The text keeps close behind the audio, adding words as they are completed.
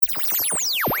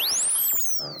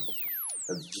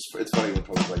It's funny when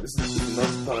folks are like, this is the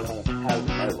most fun I've had in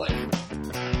my life.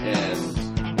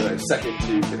 And they're like, second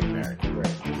to getting married.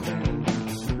 Right. And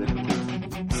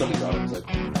then somebody brought up,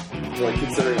 like,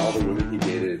 considering all the women he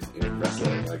dated in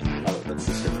wrestling, like, oh, that's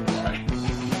just going to lie.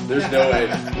 There's no way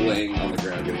laying on the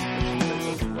ground getting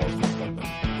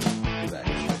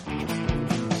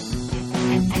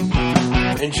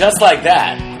And just like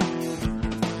that,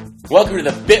 welcome to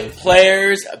the Bit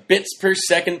Players Bits Per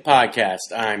Second podcast.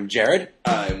 I'm Jared.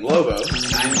 I'm Lobo.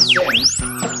 I'm Tim.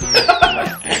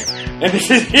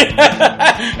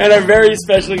 And our very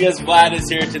special guest, Vlad, is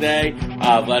here today.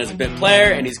 Vlad is a bit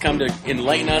player, and he's come to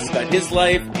enlighten us about his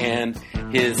life and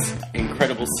his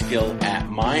incredible skill at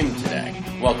mime today.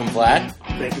 Welcome, Vlad.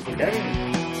 Thank you for having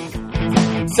me.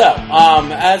 So,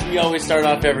 as we always start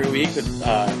off every week with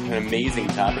an amazing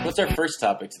topic, what's our first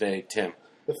topic today, Tim?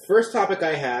 The first topic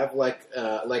I have, like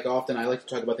often, I like to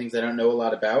talk about things I don't know a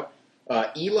lot about.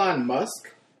 Elon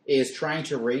Musk is trying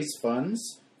to raise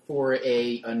funds for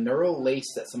a neural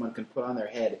lace that someone can put on their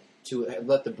head to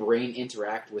let the brain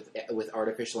interact with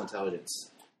artificial intelligence.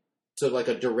 So, like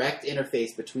a direct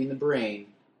interface between the brain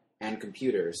and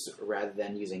computers, rather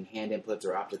than using hand inputs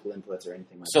or optical inputs or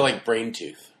anything like that. So, like brain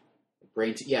tooth.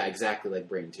 Yeah, exactly like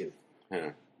brain tooth.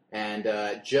 Yeah.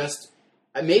 And just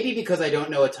maybe because I don't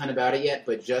know a ton about it yet,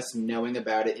 but just knowing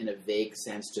about it in a vague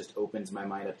sense just opens my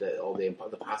mind up to all the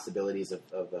possibilities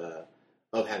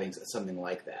of having something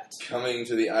like that. Coming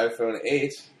to the iPhone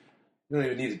 8, you don't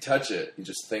even need to touch it. You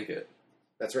just think it.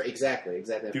 That's right. Exactly.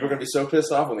 People are going to be so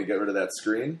pissed off when they get rid of that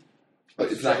screen.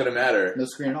 But it's not going to matter. No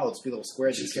screen at all. It's be little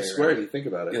squares. Just a square. You think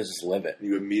about it. You'll just live it.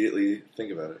 You immediately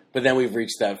think about it. But then we've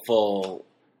reached that full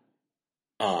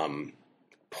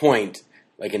point,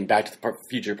 like in Back to the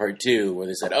Future Part 2, where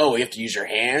they said, oh, you have to use your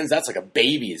hands? That's like a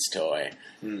baby's toy.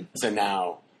 So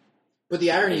now... But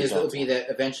the irony is, it'll be that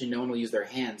eventually no one will use their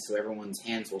hands, so everyone's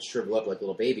hands will shrivel up like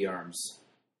little baby arms.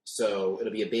 So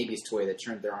it'll be a baby's toy that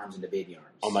turned their arms into baby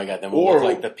arms. Oh my god, then we'll look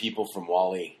like the people from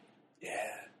WALL-E.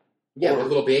 Yeah, with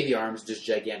little baby arms, just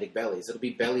gigantic bellies. It'll be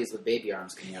bellies with baby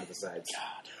arms coming out of the sides.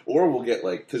 God. Or we'll get,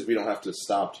 like, because we don't have to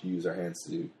stop to use our hands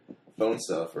to do phone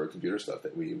stuff or computer stuff,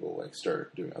 that we will, like,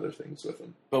 start doing other things with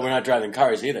them. But we're not driving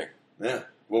cars either. Yeah.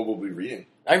 Well, we'll be reading.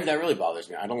 That really bothers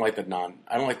me. I don't like the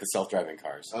self-driving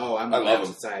cars. Oh, I'm I on the love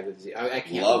opposite side with you. I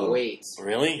can't Love 'em. wait.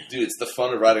 Really? Dude, it's the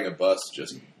fun of riding a bus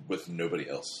just with nobody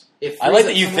else. I like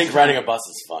that you think riding a bus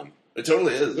is fun. It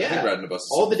totally is. Yeah. I think riding a bus is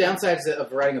All the downsides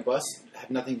of riding a bus have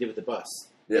nothing to do with the bus.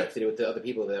 They Yeah. have to do with the other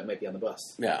people that might be on the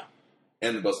bus. Yeah.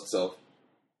 And the bus itself.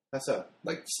 That's so.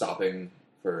 Like, stopping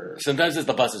for... Sometimes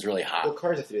the bus is really hot. Well,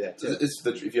 cars have to do that, too.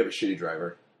 If you have a shitty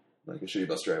driver, like a shitty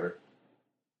bus driver.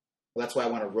 Well, that's why I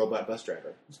want a robot bus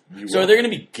driver. So are there going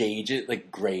to be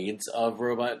grades of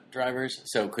robot drivers?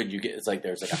 So could you get,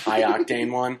 there's like a high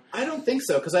octane one? I don't think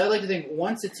so, because I like to think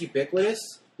once it's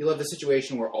ubiquitous, you'll have the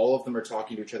situation where all of them are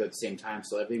talking to each other at the same time,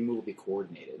 so every move will be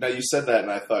coordinated. Now, you said that,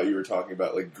 and I thought you were talking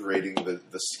about, like, grading the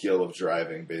skill of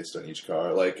driving based on each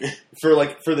car. Like, for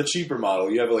the cheaper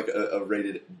model, you have, like, a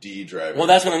rated D driver. Well,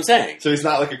 that's what I'm saying. So he's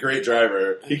not, like, a great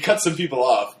driver. He cuts some people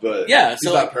off, but Yeah,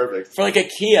 he's not perfect. For, like, a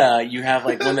Kia, you have,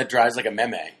 like, one that drives like a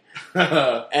Meme.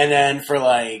 And then for,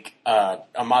 like, a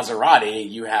Maserati,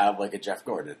 you have, like, a Jeff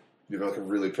Gordon. You have, like, a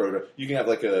really You can have,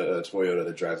 like, a Toyota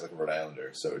that drives like a Rhode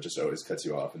Islander, so it just always cuts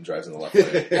you off and drives in the left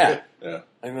lane. Yeah. Yeah.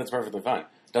 I think that's perfectly fine.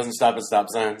 Doesn't stop at stop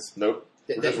signs. Nope.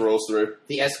 It just rolls through.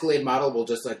 The Escalade model will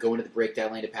just go into the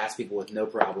breakdown lane to pass people with no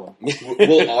problem.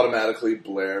 We'll automatically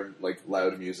blare, like,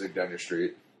 loud music down your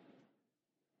street.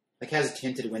 Like, has a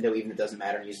tinted window even if it doesn't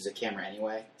matter and uses a camera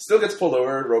anyway. Still gets pulled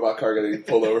over. Robot car getting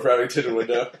pulled over for having a tinted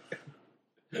window.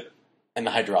 And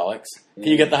the hydraulics. Can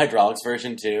you get the hydraulics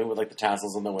version, too, with, like, the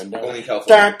tassels on the window? Only in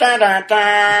California. Da, da,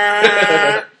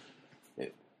 da, da.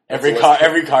 Every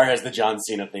car has the John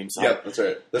Cena theme song. Yep, that's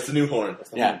right. That's the new horn.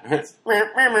 Yeah.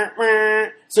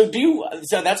 So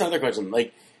that's another question.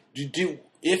 Like,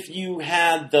 if you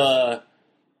had the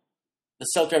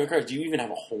self-driving cars, do you even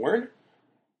have a horn?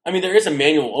 I mean, there is a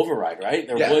manual override, right?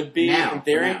 There would be, in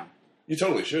theory. You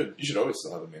totally should. You should always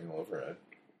still have a manual override.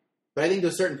 But I think to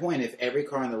a certain point, if every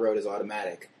car on the road is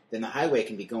automatic, then the highway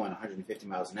can be going 150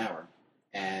 miles an hour.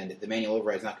 And the manual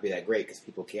override is not going to be that great because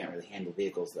people can't really handle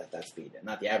vehicles at that speed.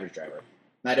 Not the average driver.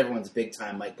 Not everyone's big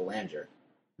time Mike Belanger.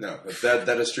 No,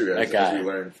 that is true, as we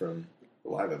learned from the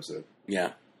live episode.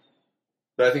 Yeah.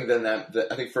 But I think then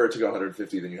I think for it to go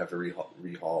 150, then you have to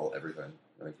rehaul everything.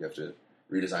 Like, you have to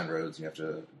redesign roads, and you have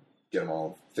to get them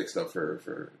all fixed up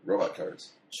for robot cars.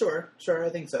 Sure, I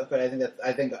think so. But I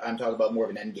think I'm talking about more of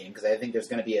an end game because I think there's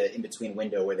going to be an in-between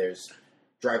window where there's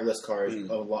driverless cars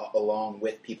along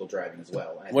with people driving as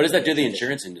well. What does that do to the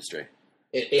insurance industry?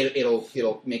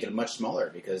 It'll make it much smaller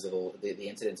because the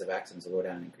incidence of accidents will go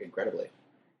down incredibly.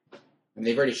 And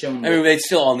they've already shown. I mean, they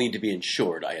still all need to be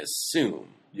insured, I assume.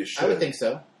 You should. I would think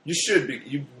so. You should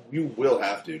be. You will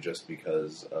have to just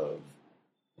because of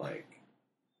like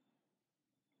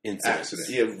Incidents. accident.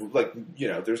 Yeah,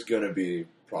 like there's going to be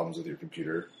problems with your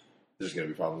computer. There's going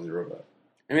to be problems with your robot.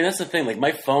 I mean, that's the thing. Like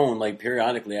my phone, like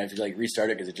periodically, I have to like restart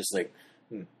it because it just like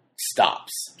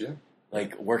stops. Yeah.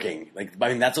 Like working. Like I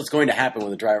mean, that's what's going to happen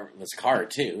with a driverless car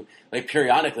too. Like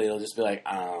periodically, it'll just be like,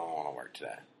 I don't want to work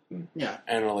today. Yeah.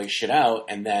 And it'll like shit out,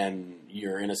 and then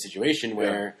you're in a situation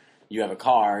where you have a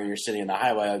car, you're sitting in the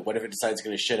highway. Like, what if it decides it's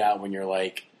going to shit out when you're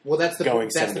like Well, that's the going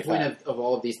that's the 75? point of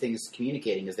all of these things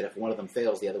communicating is that if one of them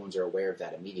fails, the other ones are aware of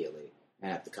that immediately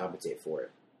and have to compensate for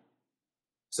it.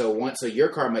 So your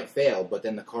car might fail, but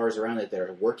then the cars around it that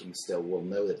are working still will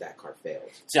know that car failed.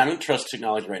 See, I don't trust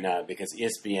technology right now because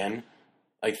ESPN,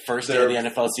 like first day of the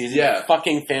NFL season, Yeah.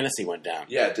 fucking fantasy went down.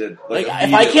 Yeah, it did. Like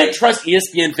if I can't trust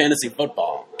ESPN fantasy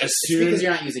football, as It's soon because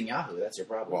you're not using Yahoo. That's your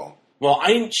problem. well, I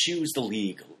didn't choose the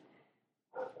league.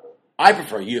 I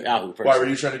prefer Yahoo personally. why were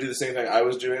you trying to do the same thing I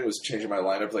was doing? Was changing my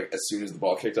lineup like as soon as the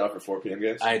ball kicked off at 4 p.m.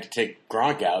 games? I had to take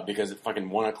Gronk out because at fucking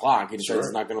 1 o'clock he decides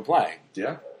he's not going to play.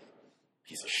 Yeah.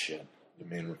 Piece of shit. I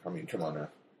mean, come on now.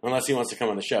 Unless he wants to come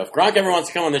on the show. If Gronk ever wants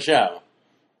to come on the show,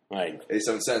 like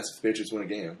 87 cents if the Patriots win a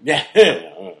game. yeah.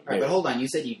 All right, but hold on. You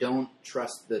said you don't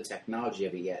trust the technology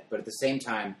of it yet, but at the same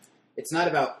time, it's not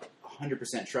about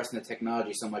 100% trust in the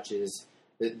technology so much as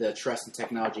the trust in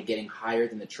technology getting higher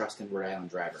than the trust in Rhode Island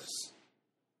drivers.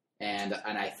 And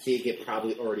I think it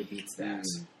probably already beats that.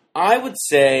 I would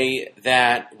say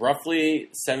that roughly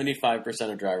 75%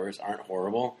 of drivers aren't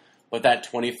horrible, but that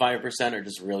 25% are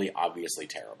just really obviously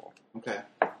terrible. Okay.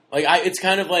 Like it's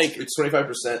kind of like It's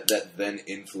 25% that then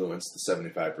influence the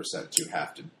 75% to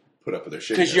have to put up with their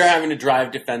shit. because you're having to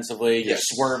drive defensively, you're Yes.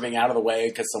 swerving out of the way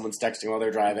because someone's texting while they're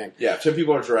driving. Yeah, 10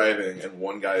 people are driving, and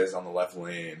one guy is on the left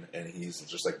lane, and he's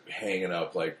just like hanging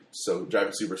up, like so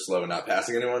driving super slow and not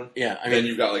passing anyone. Yeah, I And then mean,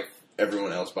 you've got like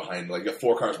everyone else behind, like you got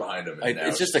 4 cars behind him. And now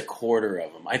it's just a quarter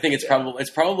of them. I think it's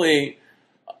probably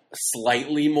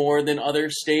slightly more than other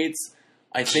states.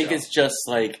 I think it's just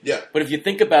like, Yeah. But if you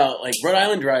think about like Rhode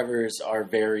Island drivers are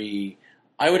very,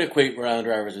 I would equate Rhode Island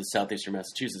drivers with Southeastern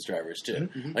Massachusetts drivers too.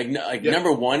 Mm-hmm.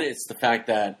 Number one, it's the fact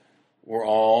that we're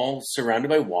all surrounded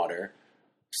by water.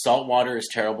 Salt water is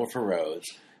terrible for roads,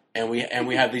 and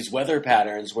we have these weather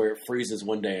patterns where it freezes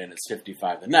one day and it's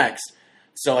 55 the next.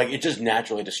 So like it just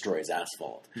naturally destroys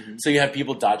asphalt. Mm-hmm. So you have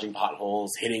people dodging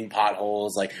potholes, hitting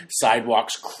potholes, like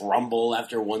sidewalks crumble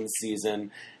after one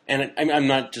season. And I'm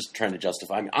not just trying to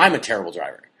justify. I mean, I'm a terrible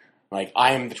driver. Like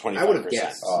I am the 25%. I would have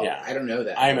guessed. Yeah, I don't know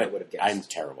that. I would have guessed. I'm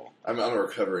terrible. I'm a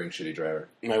recovering shitty driver.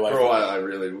 My wife. For a while, I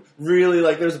really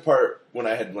like. There's a part when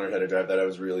I had learned how to drive that I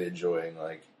was really enjoying,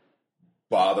 like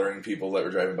bothering people that were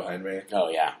driving behind me. Oh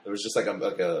yeah. It was just like I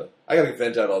got to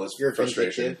vent out all this You're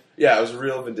frustration. vindictive? Yeah, I was a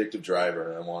real vindictive driver,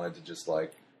 and I wanted to just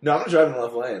like, no, I'm gonna drive in the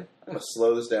left lane. I'm gonna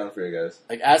slow this down for you guys.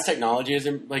 Like as technology has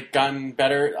like gotten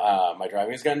better, my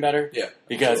driving has gotten better. Yeah,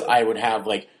 Because absolutely. I would have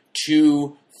like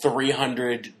 2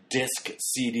 300 disc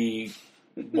CD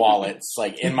wallets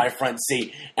like in my front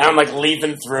seat, and I'm like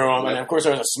leafing through them. And of course, I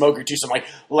was a smoker too, so I'm like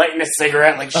lighting a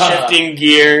cigarette, like shifting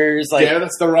gears. Like Damn,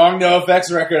 that's the wrong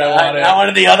NoFX record I wanted. I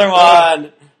wanted the other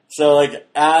one. So like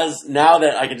now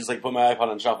that I can just like put my iPod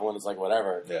on shuffle and it's like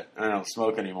whatever. Yeah. I don't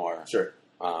smoke anymore. Sure.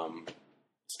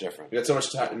 It's different. You got so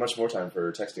much more time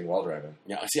for texting while driving.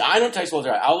 Yeah. See, I don't text while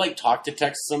driving. I'll like talk to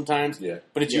text sometimes. Yeah.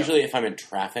 But it's Yeah. usually if I'm in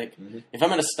traffic. Mm-hmm. If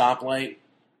I'm at a stoplight,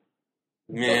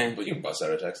 meh. But you can bust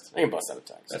out a text. I can bust out a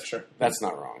text. That's sure. That's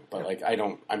not wrong. But like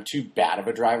I'm too bad of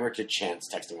a driver to chance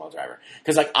texting while driving.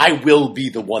 Because like I will be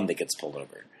the one that gets pulled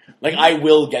over. Like I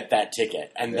will get that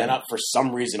ticket, and then for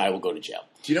some reason I will go to jail.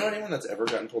 Do you know anyone that's ever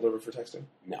gotten pulled over for texting?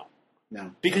 No.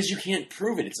 No. Because you can't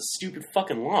prove it. It's a stupid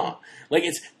fucking law. Like,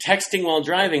 it's texting while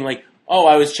driving. Like, oh,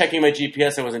 I was checking my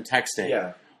GPS, I wasn't texting.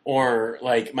 Yeah. Or,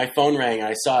 like, my phone rang and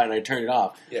I saw it and I turned it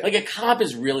off. Yeah. Like, a cop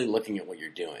is really looking at what you're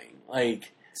doing.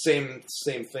 Like, Same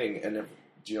thing. And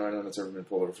do you know anyone that's ever been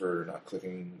pulled over for not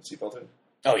clicking the seatbelt in?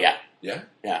 oh, yeah. Yeah.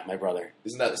 Yeah, my brother.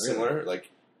 Isn't that similar?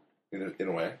 Like, in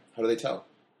a way? How do they tell?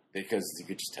 Because you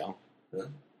could just tell. Really?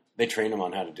 They train him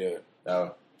on how to do it.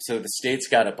 Oh. So the state's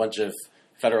got a bunch of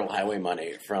federal highway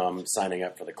money from signing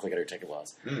up for the click it or ticket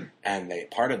laws. Mm. And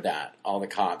part of that, all the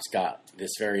cops got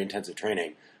this very intensive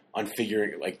training on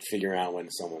figuring out when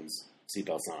someone's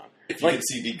seatbelt's on. If you can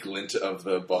see the glint of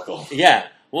the buckle. Yeah.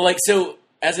 Well, like, so,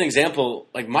 as an example,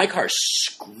 like, my car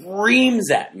screams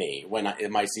at me when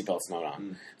my seatbelt's not on.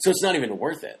 Mm. So it's not even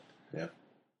worth it. Yeah.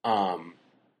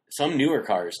 some newer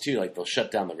cars too, like they'll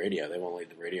shut down the radio. They won't let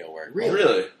the radio work.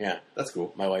 Really? Yeah. That's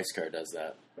cool. My wife's car does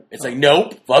that. It's like,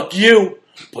 nope, fuck you.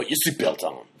 Put your seatbelt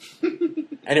on.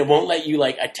 And it won't let you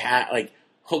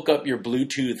hook up your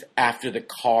Bluetooth after the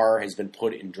car has been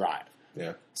put in drive.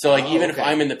 Yeah. So Oh, even if okay.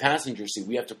 I'm in the passenger seat,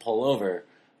 we have to pull over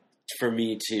for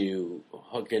me to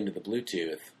hook into the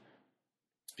Bluetooth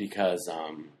because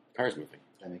car's moving.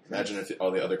 That makes sense. Imagine if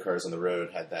all the other cars on the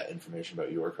road had that information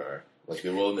about your car. Like they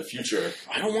will in the future.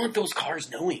 I don't want those cars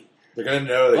knowing. They're going to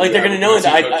know that Like, you they're have gonna know a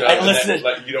that I- Bluetooth hooked I up and listen that, to-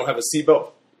 like, you don't have a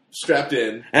seatbelt strapped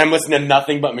in. And I'm listening to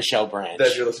nothing but Michelle Branch.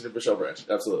 That you're listening to Michelle Branch.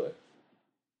 Absolutely.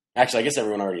 Actually, I guess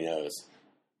everyone already knows.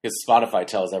 Because Spotify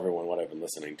tells everyone what I've been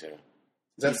listening to.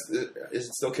 Is it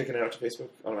still kicking it out to Facebook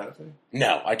automatically?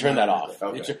 No, I turned that off.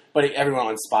 Okay. But everyone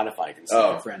on Spotify can see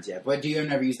Oh. it. Friends, yeah. But do you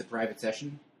ever use the private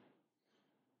session?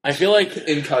 I feel like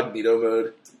Incognito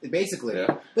mode. Basically.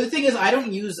 Yeah. But the thing is, I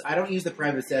don't use the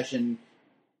private session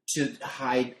to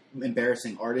hide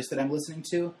embarrassing artists that I'm listening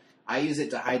to. I use it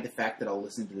to hide the fact that I'll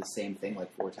listen to the same thing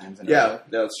like 4 times in a row. Yeah,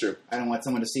 no, it's true. I don't want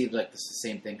someone to see like this the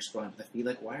same thing scrolling up the feed.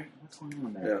 Like, what's going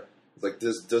on there? Yeah. It's like,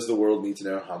 does the world need to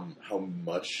know how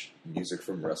much music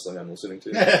from wrestling I'm listening to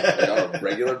like, on a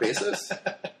regular basis?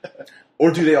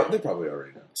 Or do they probably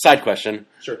already know. side question: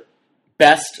 Sure.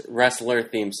 best wrestler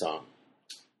theme song.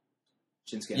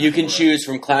 Shinsuke You can Nakamura. choose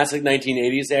from classic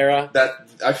 1980s era, That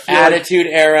I feel Attitude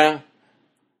era,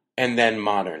 and then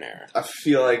modern era. I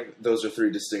feel like those are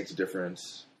 3 distinct different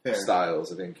Fair.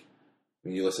 styles. I think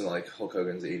when you listen to like Hulk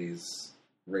Hogan's 80s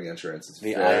ring entrance, it's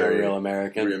The very Iron Real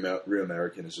American. Real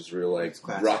American. It's just real like It's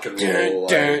classic. rock and Dun, roll.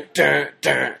 dun, Like, dun, dun,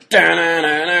 dun, dun, dun,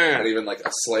 and dun. even like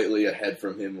a slightly ahead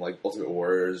from him, like Ultimate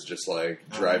Warriors, just like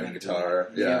driving Oh, guitar.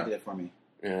 You Yeah. never did it for me.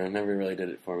 Yeah, never really did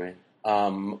it for me.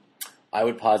 I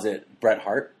would posit Bret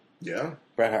Hart. Yeah.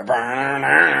 Bret Hart.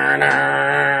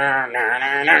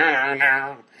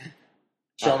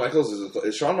 Shawn Michaels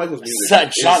is Shawn Michaels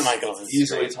music. Shawn is Michaels is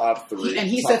easily great. top 3. And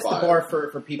he top sets 5. the bar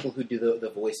for people who do the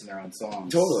voice in their own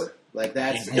songs. Totally. Like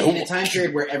that's No. in a time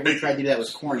period where everyone tried to do that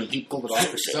was corny. He pulled it off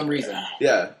for some reason.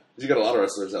 Yeah, 'cause you got a lot of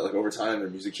wrestlers that like over time their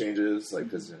music changes, like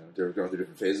because they're going through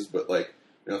different phases. But like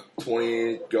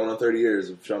 20 going on 30 years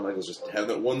of Shawn Michaels just having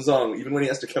that one song, even when he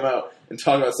has to come out and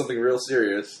talk about something real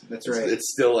serious. That's it's- right.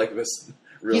 It's still like this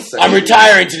real. He's- sexy- I'm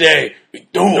retiring today.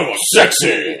 Oh,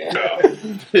 sexy.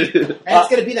 And it's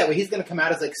gonna be that way. He's gonna come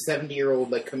out as like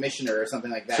 70-year-old like commissioner or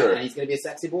something like that, Sure. and he's gonna be a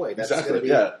sexy boy. That's Exactly. gonna be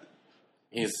Yeah.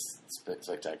 He's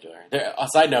spectacular. A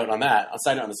side note on that. A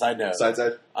side note on the side note. Side.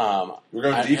 We're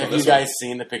going deep on have this you guys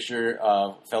seen the picture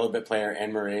of fellow bit player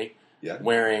Anne Marie Yeah.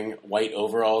 wearing white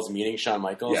overalls meeting Shawn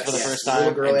Michaels Yes. for the Yes, first time?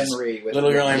 Little girl and Anne just- Marie with Little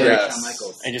girl Anne young Marie. Shawn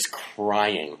Michaels. and just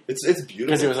crying It's beautiful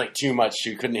because it was like too much.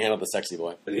 She couldn't handle the sexy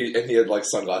boy. and he had like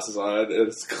sunglasses on.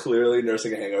 It's clearly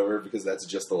nursing a hangover because that's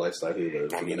just the lifestyle he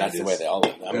lived. I in mean, the that's the 90s. way they all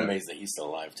live. I'm Yeah. amazed that he's still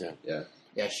alive too.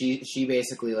 Yeah, she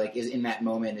basically like is in that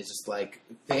moment is just like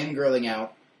fangirling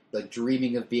out, like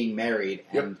dreaming of being married,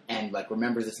 and like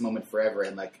remembers this moment forever,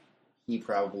 and like he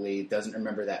probably doesn't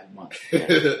remember that month. All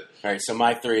right, so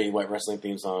my 3 white wrestling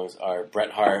theme songs are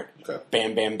Bret Hart, Okay.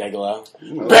 Bam Bam Bigelow,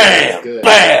 Ooh, Bam! That's good.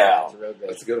 Bam! That's real good.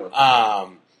 That's a good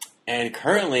one. And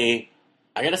currently,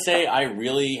 I gotta say, I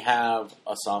really have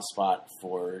a soft spot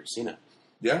for Cena.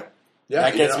 Yeah.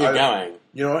 That gets me going.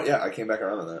 You know what? Yeah, I came back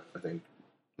around on that. I think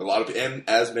a lot of and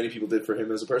as many people did for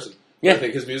him as a person. Yeah. I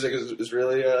think his music is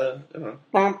really I don't know.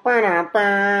 It's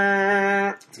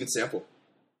It's a good sample.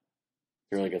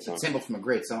 a really good song. Sample from a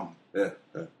great song. Yeah.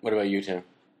 What about you, Tim?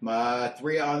 3 off the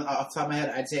top of my head,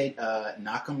 I'd say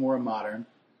Nakamura Modern,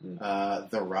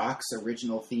 The Rock's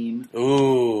original theme,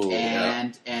 Ooh,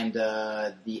 and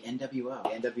the NWO. The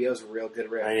NWO is a real good I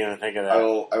riff. didn't even think of I that.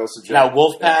 will suggest Now,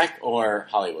 Wolfpack or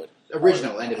Hollywood?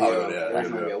 Original NWO. Hollywood, yeah,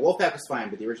 Original NWO. NWO. Wolfpack was fine,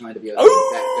 but the original NWO is Ooh!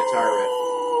 that guitar riff.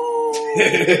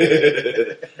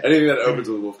 Anything that opens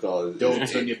with Wolf Call is Don't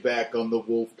turn your back on the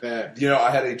Wolfpack. You know,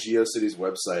 I had a GeoCities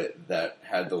website that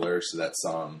had the lyrics to that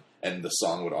song, and the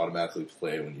song would automatically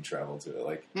play when you traveled to it.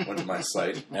 Like, went to my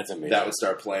site, That's amazing. that would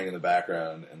start playing in the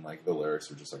background, and like the lyrics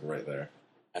were just like right there.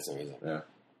 That's amazing.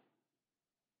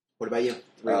 What about you?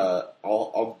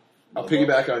 I'll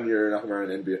piggyback on your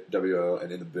Nakamura and NWO,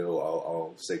 and in the middle,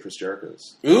 I'll say Chris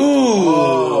Jericho's. Ooh,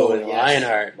 Oh, yes.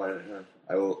 Lionheart.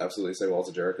 I will absolutely say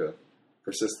Walter Jericho.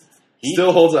 Persistent. He-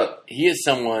 Still holds up. He is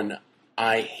someone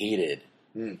I hated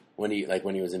Mm. when he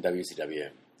was in WCW,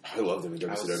 I loved him in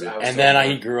WCW. and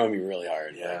then he grew on me really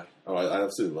hard. Yeah. Oh, I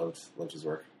absolutely loved his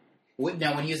work.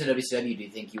 Now, when he was in WCW, do you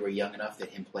think you were young enough that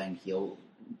him playing heel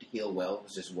well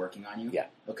was just working on you? Yeah.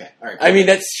 Okay. All right. I mean,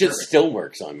 that shit Perfect. still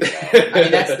works on me. I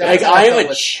mean, that's Like how I felt am a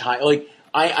with- child. Like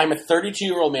I'm a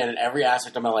 32-year-old man in every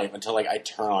aspect of my life until like I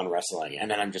turn on wrestling, and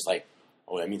then I'm just like,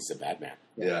 oh, that means he's a bad man.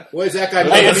 Yeah. What is that guy?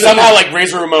 Like, it's somehow like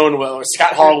Razor Ramon or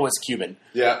Scott Hall was Cuban.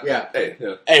 Yeah. Yeah.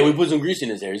 Hey, we put some grease in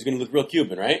his hair. He's going to look real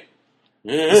Cuban, right?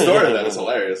 The story of that is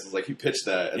hilarious. It's like he pitched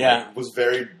that and Yeah. like, was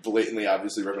very blatantly,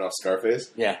 obviously ripping off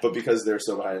Scarface. Yeah. But because they're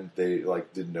so behind, they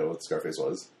like didn't know what Scarface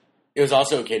was. It was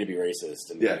also okay to be racist.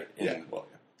 And, Yeah. and- Yeah. Well,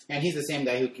 And he's the same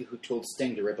guy who told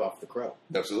Sting to rip off the Crow,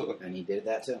 absolutely. and he did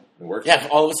that too. It worked. Yeah,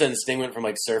 all of a sudden Sting went from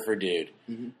like surfer dude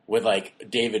Mhm. with like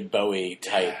David Bowie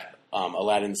type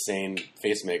Aladdin Sane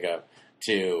face makeup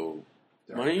to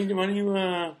why don't you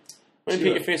paint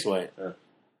your face white?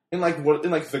 In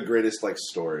the greatest like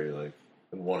story, like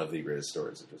in one of the greatest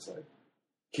stories, of just like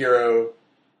hero,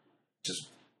 just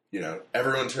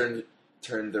everyone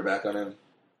turned their back on him.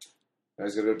 Now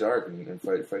he's gonna go dark and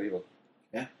fight evil.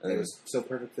 Yeah, And it was so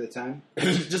perfect for the time.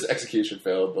 Just execution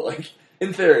failed, but like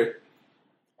in theory.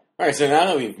 All right, so now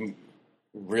that we've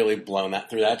really blown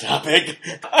through that topic,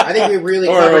 I think we really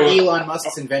covered Elon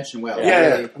Musk's invention well. Yeah.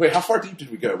 Really. Wait, how far deep did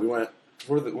we go? We went.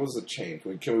 What was the chain?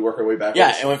 Can we work our way back?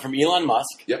 yeah, it went from Elon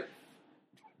Musk, Yep.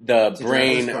 the To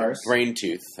brain driverless cars. brain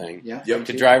tooth thing, Yeah. Yep.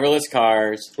 to driverless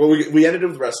cars. Well, we ended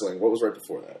with wrestling. What was right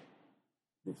before that?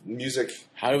 Music.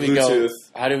 How do we Bluetooth.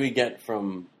 go? How do we get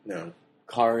from No.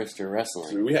 cars to So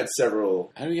wrestling? we had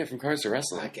several How do we get from cars to I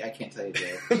wrestling? can't tell you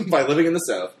that. by living in the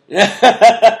South.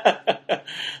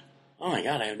 Oh my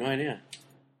god, I have no idea.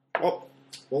 Well,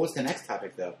 What was the next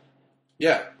topic, though?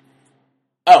 yeah.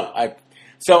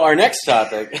 So our next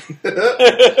topic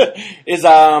is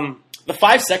the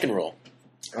 5-second rule.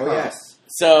 Oh, Huh. yes.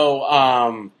 So,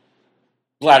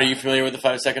 Vlad, are you familiar with the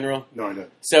 5-second rule? No, I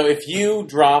don't. So if you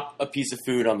drop a piece of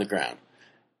food on the ground,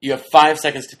 you have 5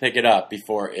 seconds to pick it up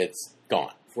before it's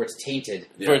gone, Before it's tainted.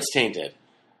 before it's tainted.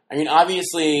 I mean,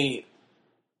 obviously,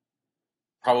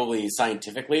 probably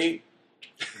scientifically,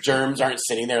 germs aren't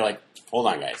sitting there like, hold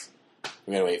on, guys,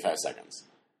 we gotta wait 5 seconds.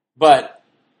 But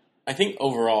I think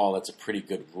overall, that's a pretty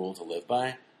good rule to live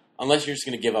by, unless you're just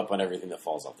going to give up on everything that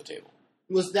falls off the table.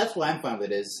 Well, that's why I'm fine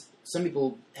with it. Is some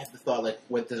people have the thought like,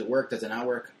 "What does it work? Does it not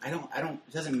work?" I don't.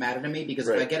 It doesn't matter to me because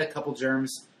if Right. I get a couple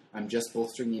germs, I'm just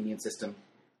bolstering the immune system.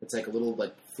 It's like a little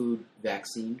like food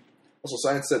vaccine. Also,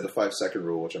 science said the 5-second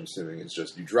rule, which I'm assuming is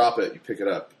just you drop it, you pick it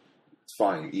up, it's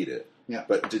fine, you eat it. Yeah.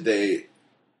 But did they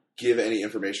give any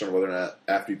information on whether or not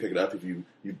after you pick it up, if you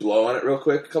blow on it real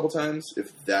quick a couple times,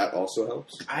 if that also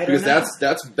helps? I don't Because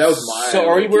know. that was my So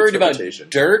are we worried about interpretation.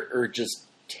 dirt or just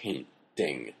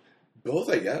tainting? Both,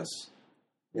 I guess.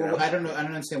 You Well, know? I don't know. I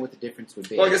don't understand what the difference would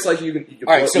be. Well, I guess like you can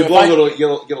All right, blow, so you if blow I- a little, get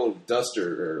a little dust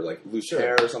or like loose Sure.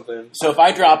 hair or something. So if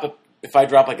I drop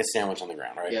like a sandwich on the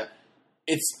ground, right? Yeah.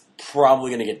 It's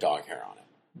probably going to get dog hair on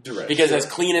it. Direct. Because as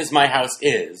clean as my house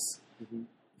is, Mhm.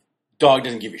 dog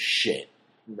doesn't give a shit.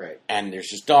 Right. And there's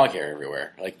just dog hair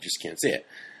everywhere. Like, you just can't see it.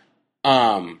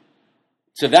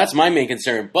 So that's my main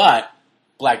concern. But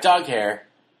black dog hair,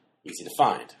 easy to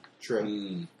find. True.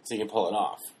 Mm, So you can pull it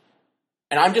off.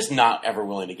 And I'm just not ever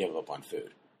willing to give up on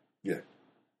food. yeah.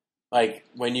 Like,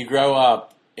 when you grow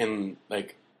up in,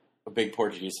 like, a big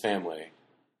Portuguese family,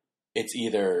 it's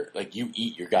either, like, you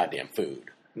eat your goddamn food.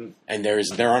 Mm. And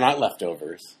there are not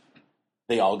leftovers.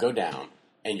 They all go down.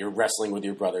 And you're wrestling with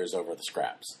your brothers over the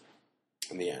scraps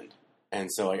in the end. And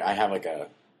so, like, I have, like,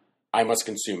 I must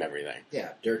consume everything. Yeah.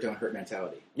 Dirt don't hurt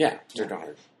mentality. Yeah, dirt don't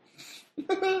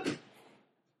hurt.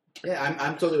 Yeah,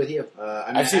 I'm totally with you. I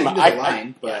mean, I've seen I think my- there's a I-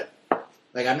 line, but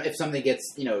like, if something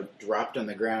gets dropped on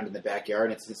the ground in the backyard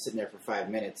and it's been sitting there for 5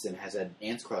 minutes and has had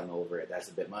ants crawling all over it, that's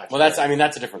a bit much. Well, that's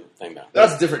a different thing, though.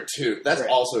 That's different too. That's Right.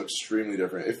 also extremely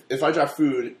different. If I drop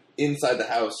food inside the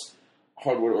house,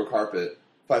 hardwood or carpet,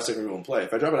 5-second rule in play.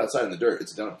 If I drop it outside in the dirt,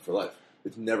 it's done for life.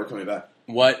 It's never coming back.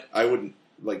 What? I wouldn't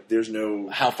there's no.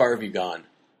 How far have you gone?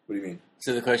 What do you mean?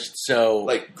 So the question. So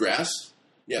Like grass?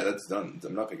 Yeah, that's done.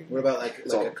 I'm not picking. What about like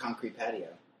all- a concrete patio?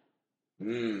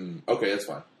 Okay, that's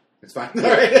fine. It's fine.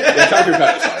 Yeah, concrete patio's fine.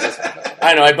 That's fine. That's fine.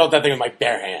 I know I built that thing with my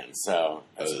bare hands. So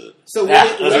So Yeah,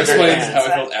 what, those That are explains great how I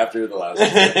hands. felt after the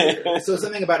last. so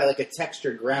something about it, like a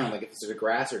textured ground, like if there's a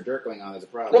grass or dirt going on, there's a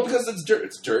problem. Well, because it's dirt.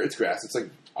 It's dirt. It's grass. It's like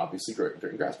obviously dirt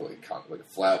and grass, but like a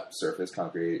flat surface,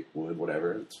 concrete, wood,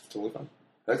 whatever. It's totally fine.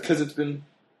 That's because it's been,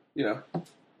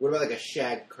 What about like a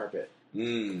shag carpet,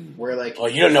 where like well,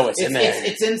 you don't know what's in there.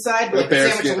 It's inside, but Or like the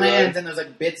sandwich bearskin lands, rug. and there's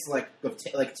like bits like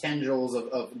like tendrils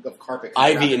of carpet.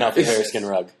 I've eaten off a It's- bearskin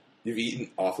rug You've eaten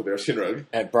off a bearskin rug.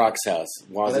 at Brock's house.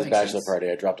 When I was that at his makes bachelor sense.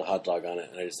 party, I dropped a hot dog on it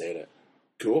and I just ate it.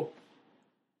 Cool.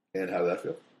 And how did that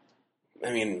feel? I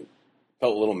mean,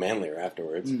 felt a little manlier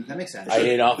afterwards. That makes sense. I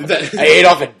ate off. That- I ate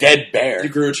off a dead bear. You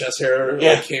grew chest hair,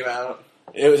 Yeah. like, came out.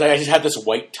 It was like I just had this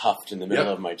white tuft in the middle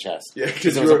Yep. of my chest. Yeah,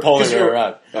 Because it was a polar bear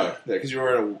rug. Oh, yeah, because you were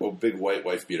wearing a big white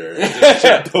wife beater, and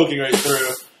just poking right through.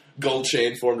 Gold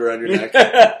chain formed around your neck.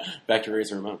 Back to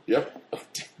Razor Ramon. Yep.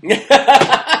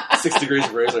 6 degrees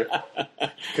of razor.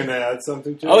 Can I add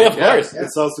something to it? Oh, yeah, of Yeah. course. It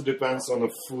also depends on the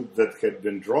food that had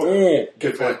been dropped. Good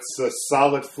If point. it's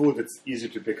solid food, it's easy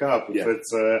to pick up. If Yeah.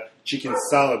 it's a chicken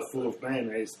salad full of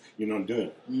mayonnaise, you're not doing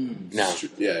it. No.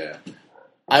 Yeah.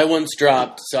 I once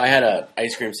dropped, so I had a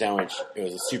ice cream sandwich. It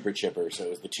was a super chipper, so it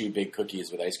was the 2 big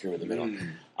cookies with ice cream in the middle.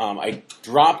 I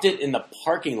dropped it in the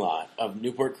parking lot of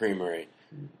Newport Creamery.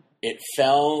 It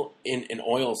fell in an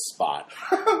oil spot.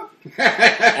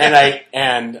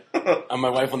 and my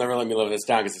wife will never let me live this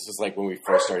down because this was like when we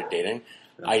first started dating.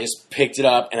 I just picked it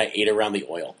up and I ate around the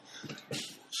oil.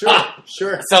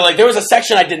 Sure. So like there was a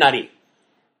section I did not eat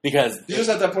because You just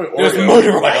at that point, there was Oreo.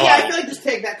 motor oil. Yeah, I on feel it. like just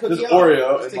take that cookie There's off.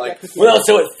 Oreo Just and take like that cookie Well, off.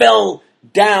 so it fell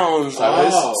down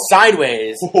Sideways?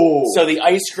 sideways, Oh. so the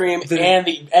ice cream and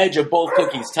the edge of both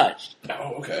cookies touched.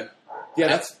 Oh, okay. Yeah,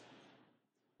 that's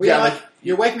Well, Yeah, you know like- what?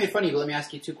 Your wife made fun of you, but let me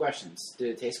ask you 2 questions. Did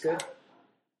it taste good?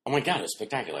 Oh my god, it was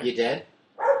spectacular. You did?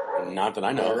 Not that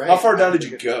I know. All of. right. how far down did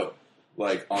you go?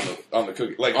 Like on the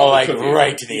cookie, like Oh, on the like cookie.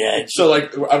 right to the edge. So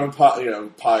like I'm a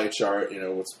pie chart.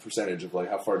 What's the percentage of like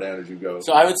how far down did you go?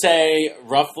 So I would say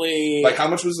roughly like how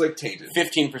much was like tainted?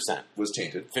 15%. Was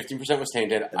tainted. 15% was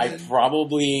tainted. And I then-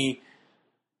 probably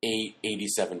ate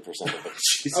 87% of it.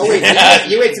 Jesus. Oh, wait,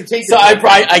 you ate some tainted. So I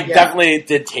Yeah. definitely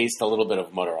did taste a little bit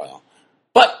of motor oil.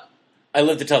 But I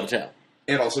lived to tell the tale.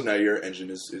 And also now your engine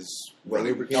is Well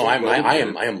running. lubricated. No, I am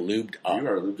lubricated. lubed up. You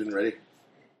are lubed and ready.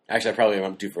 Actually, I probably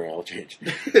am due for an oil change.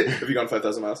 Have you gone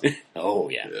 5,000 miles? Oh,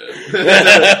 yeah.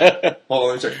 Yeah. Hold on,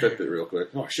 let me check Fitbit real quick.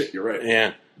 Oh shit, you're right.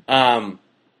 Yeah.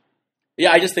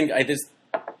 Yeah, I just think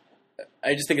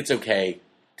it's okay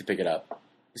to pick it up.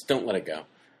 Just don't let it go.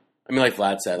 I mean, like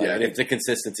Vlad said, like, Yeah, I think- it's a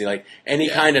consistency. Like any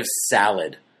Yeah. kind of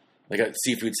salad, like a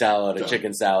seafood salad, a Don't.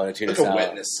 chicken salad, a tuna Like a salad.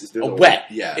 wetness. There's A wet.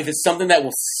 Yeah. If it's something that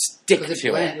will stick Because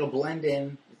to it. it'll blend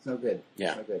in. It's no good. Yeah.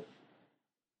 It's no good.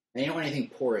 And you don't want anything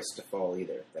porous to fall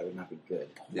either. That would not be good.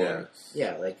 Yeah.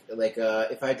 Yeah, like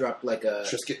if I dropped like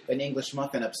Triscuit. an English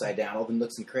muffin upside down, all the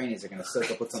nooks and crannies are going to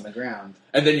soak up what's on the ground.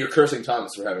 And then you're cursing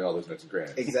Thomas for having all those nooks and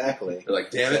crannies. Exactly. You're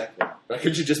like, damn it. Exactly. Why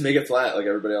couldn't you just make it flat like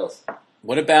everybody else?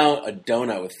 What about a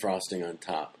donut with frosting on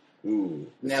top? Ooh.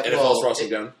 Now, And it well, falls frosting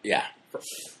down. Yeah.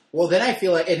 Well, then I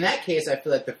feel like in that case, I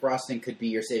feel like the frosting could be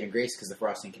your saving grace because the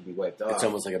frosting can be wiped off. It's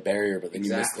almost like a barrier, but then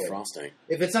you miss Exactly. the frosting.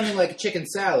 If it's something like a chicken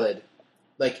salad,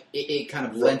 like it kind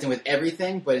of blends in with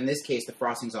everything, but in this case, the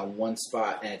frosting's on one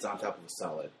spot and it's on top of a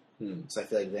solid. So I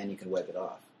feel like then you can wipe it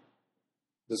off.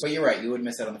 But you're right, you would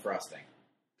miss out on the frosting.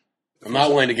 I'm not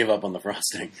willing to give up on the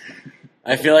frosting.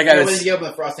 I feel like I I wouldn't was. give up on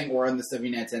the frosting or on the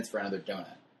 79 cents for another donut.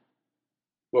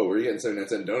 Whoa, where are you getting 79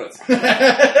 cent donuts?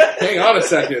 Hang on a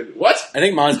second. What? I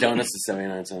think Ma's Donuts is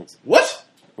 79 cents. What?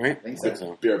 Right? I think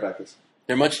so. Be right back. guys.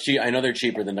 They're much cheap. I know they're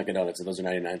cheaper than Dunkin' Donuts, so those are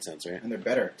 99 cents, right? And they're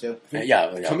better, too.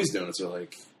 Yeah. Cummy's donuts are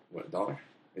like, what, $1?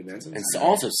 89 cents? It's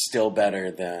also still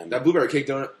better than. That blueberry cake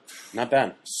donut, Not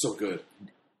bad. so good.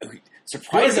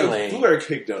 Surprisingly, Blueberry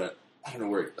cake donut, I don't know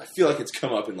where, I feel like it's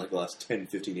come up in like the last 10,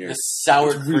 15 the years.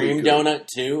 sour It's really cream good. donut,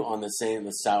 too, on the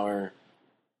sour.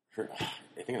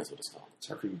 I think that's what it's called.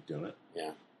 Sour cream donut?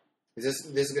 Yeah. This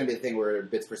is going to be the thing where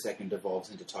bits per second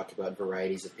devolves into talking about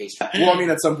varieties of pastry. Well, I mean,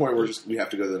 at some point we have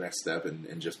to go to the next step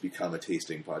and just become a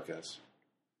tasting podcast.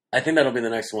 I think that'll be the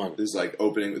next one. There's like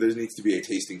there needs to be a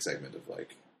tasting segment of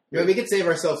like. Maybe we could save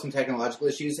ourselves some technological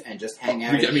issues and just hang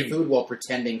out We- and I eat mean- food while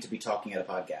pretending to be talking at a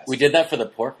podcast. We did that for the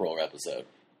pork roll episode,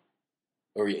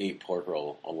 where we ate pork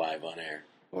roll live on air.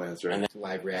 Oh, yeah, that's right. And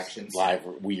Live reactions. Live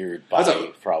weird That's body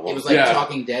It problems. was like Yeah.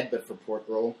 Talking Dead, but for pork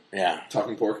roll. Yeah.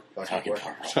 Talking pork. Talking pork.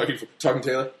 pork roll. Talking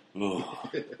Taylor. Ugh.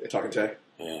 Talking Tay.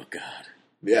 Oh, God.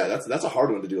 Yeah, that's a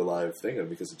hard one to do a live thing of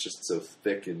because it's just so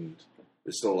thick and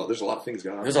there's a lot of things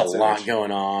going on. There's in a that lot sandwich.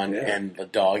 going on, Yeah. and the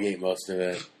dog ate most of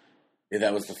it. Yeah,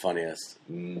 that was the funniest.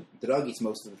 Mm, The dog eats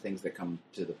most of the things that come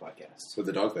to the podcast. with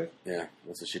the dog thing. Yeah,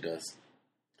 that's what she does.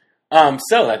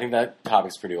 So I think that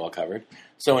topic's pretty well covered.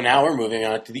 So now we're moving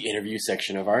on to the interview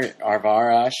section of our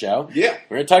show. Yeah,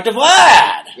 We're going to talk to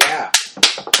Vlad. Yeah.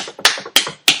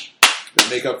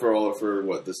 make up for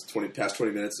this past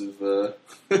 20 minutes of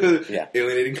Yeah.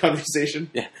 alienating conversation.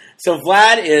 Yeah. So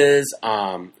Vlad is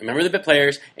a member of the Bit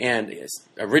Players and is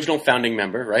original founding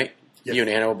member, right? Yes. You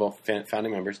and Anna were both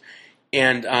founding members.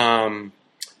 And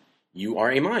you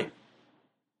are a mime.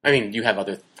 I mean, you have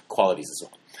other qualities as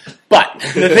well. But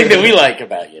the thing that we like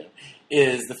about you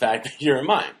is the fact that you're a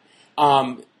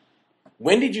mime.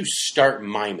 When did you start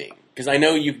miming? Because I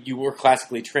know you were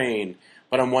classically trained,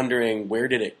 but I'm wondering, where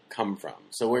did it come from?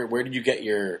 So where did you get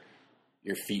your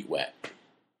feet wet?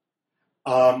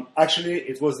 Actually,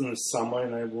 it was in the summer,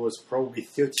 and I was probably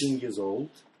 13 years old.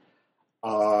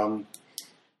 It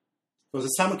was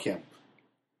a summer camp,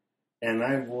 and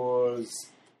I was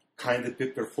kind of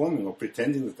performing or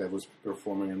pretending that I was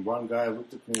performing. And one guy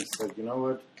looked at me and said, "You know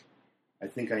what? I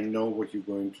think I know what you're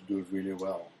going to do really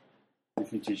well.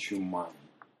 Let me teach you mime."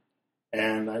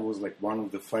 And I was like one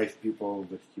of the 5 people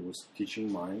that he was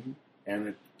teaching mime, and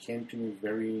it came to me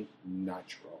very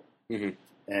natural. Mm-hmm.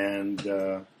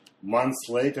 And months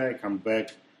later, I come back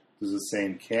to the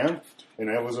same camp, and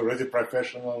I was already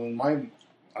professional in my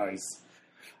eyes.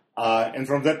 And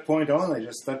from that point on, I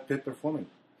just started performing.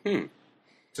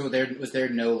 So was there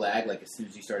no lag? Like, as soon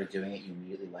as you started doing it, you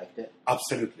immediately liked it?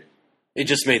 Absolutely. It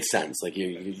just made sense. Like you're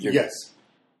Yes.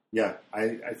 Yeah,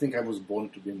 I think I was born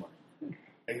to be mime.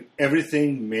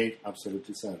 Everything made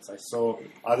absolutely sense. I saw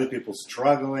other people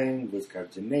struggling with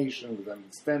coordination, with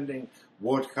understanding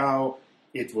what, how.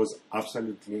 It was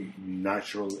absolutely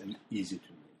natural and easy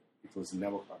to me. It was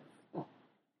never hard.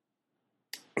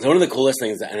 So one of the coolest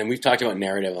things, and we've talked about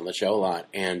narrative on the show a lot,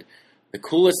 and the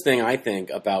coolest thing I think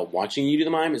about watching you do the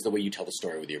mime is the way you tell the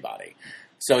story with your body.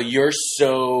 So you're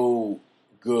so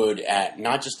good at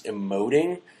not just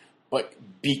emoting, but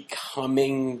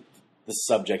becoming the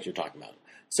subject you're talking about.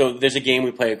 So there's a game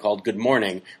we play called Good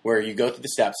Morning, where you go through the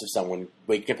steps of someone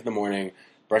waking up in the morning,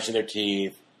 brushing their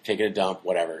teeth, taking a dump,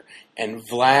 whatever. And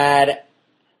Vlad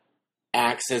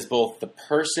acts as both the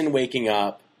person waking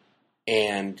up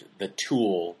and the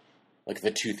tool, like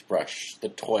the toothbrush, the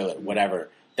toilet, whatever,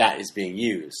 that is being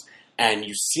used. And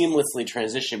you seamlessly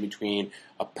transition between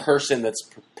a person that's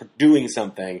doing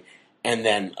something and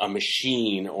then a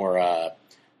machine or an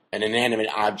inanimate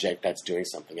object that's doing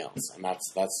something else. And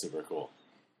that's super cool.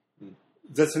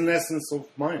 That's an essence of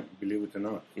mime, believe it or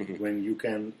not. Mm-hmm. When you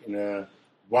can, in a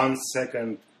 1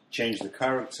 second, change the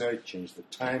character, change the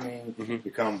timing,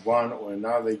 become one or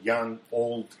another, young,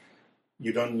 old.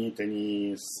 You don't need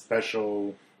any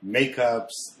special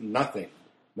makeups, nothing.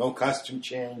 No costume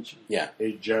change. Yeah.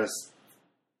 It's just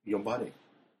your body.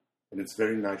 And it's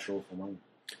very natural for mine.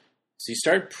 So you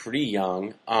started pretty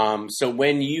young. So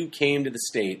when you came to the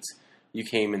States, you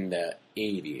came in the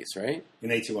 80s, right?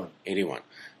 In 81. 81.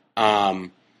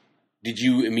 Did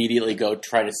you immediately go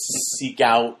try to seek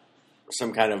out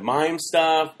some kind of mime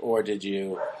stuff, or did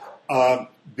you?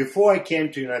 Before I came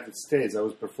to the United States, I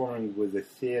was performing with a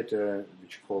theater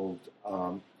which called,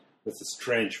 that's a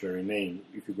strange very name,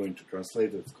 if you're going to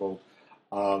translate it, it's called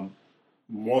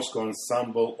Moscow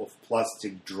Ensemble of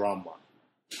Plastic Drama.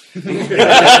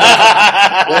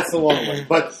 That's the long way.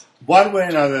 But one way or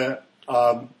another,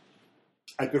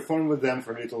 I performed with them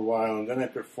for a little while, and then I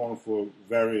performed for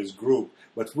various groups.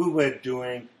 But we were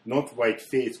doing not white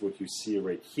face, what you see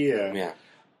right here. Yeah.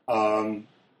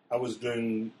 I was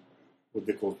doing what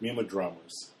they call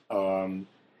mimedramas.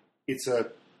 It's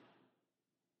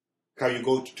how you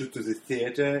go to the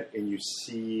theater and you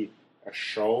see a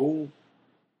show,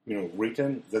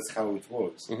 written. That's how it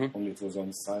was. Mm-hmm. Only it was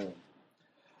on silent.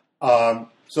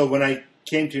 So when I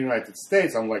came to the United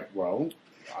States, I'm like, well,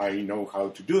 I know how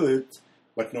to do it,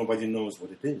 but nobody knows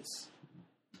what it is.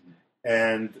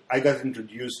 And I got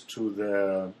introduced to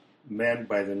the man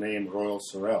by the name Royal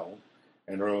Sorrell.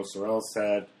 And Royal Sorrell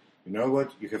said, you know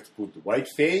what, you have to put the white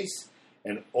face,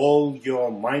 and all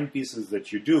your mime pieces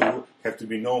that you do have to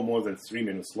be no more than 3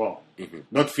 minutes long. Mm-hmm.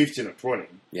 Not Not 15 or 20.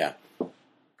 Yeah.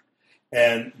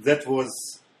 And that was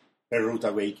a rude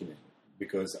awakening,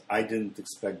 because I didn't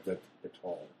expect that at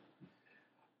all.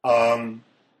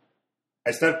 I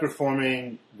started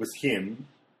performing with him,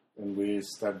 and we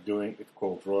started doing it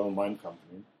called Royal Mime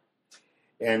Company.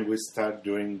 And we started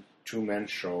doing 2-man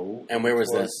show. And where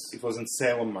was this? It was in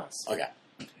Salem, Mass. Okay.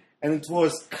 And it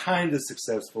was kind of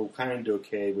successful, kind of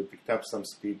okay. We picked up some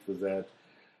speed with that.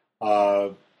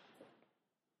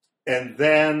 And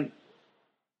then,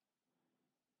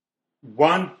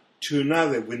 one to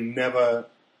another, we never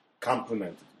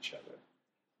complimented each other.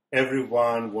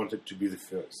 Everyone wanted to be the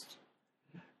first.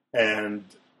 And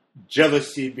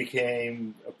jealousy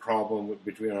became a problem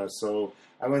between us. So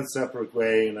I went a separate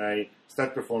way, and I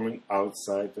started performing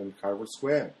outside in Harvard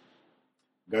Square.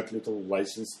 Got a little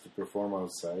license to perform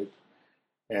outside.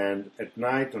 And at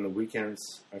night, on the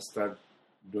weekends, I started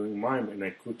doing mime. And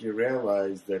I quickly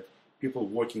realized that people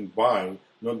walking by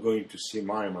not going to see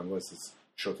mime unless it's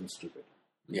short and stupid.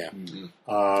 Yeah. Mm-hmm.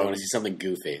 They want to see something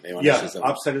goofy. They want to see something.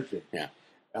 Absolutely. Yeah.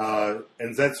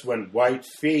 And that's when white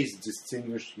face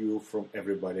distinguishes you from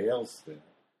everybody else there.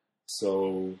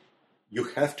 So you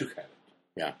have to have it.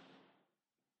 Yeah.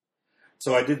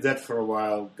 So I did that for a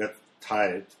while, got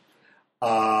tired.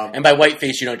 And by white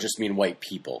face, you don't just mean white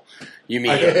people. You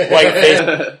mean white face.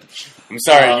 I'm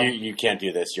sorry, you can't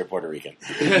do this. You're Puerto Rican.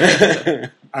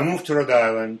 I moved to Rhode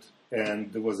Island,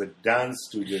 and there was a dance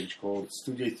studio called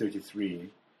Studio 33,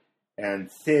 and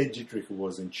Thea Dietrich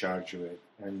was in charge of it.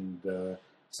 And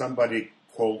somebody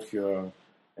called her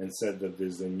and said that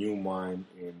there's a new mime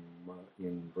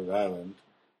in Rhode Island,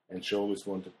 and she always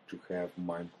wanted to have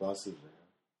mime classes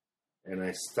there. And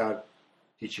I started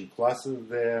teaching classes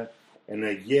there, and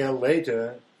a year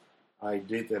later, I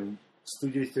did a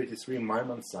Studio 33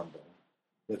 mime ensemble.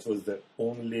 That was the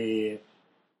only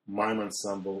mime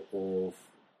ensemble of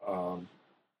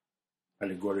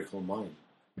allegorical mime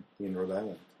in Rhode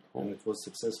Island. And it was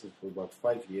successful for about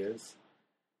 5 years,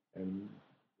 and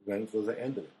then it was the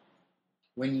end of it.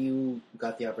 When you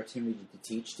got the opportunity to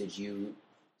teach, did you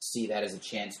see that as a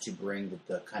chance to bring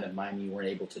the kind of mime you weren't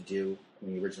able to do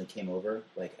when you originally came over,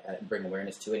 like bring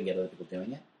awareness to it and get other people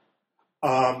doing it?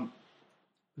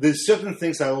 There's certain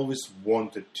things I always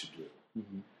wanted to do.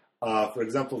 Mm-hmm. For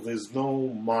example, there's no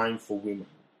mime for women,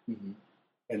 Mm-hmm.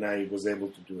 and I was able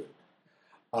to do it.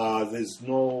 There's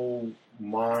no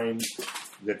mime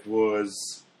that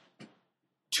was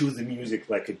to the music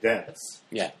like a dance.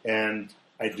 Yeah. And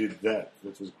I did that.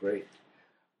 That was great.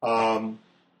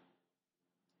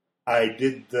 I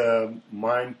did the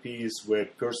mime piece where a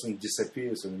person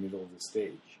disappears in the middle of the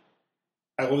stage.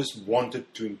 I always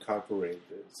wanted to incorporate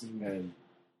this, and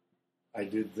I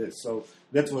did this. So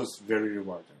that was very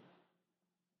rewarding.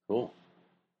 Cool.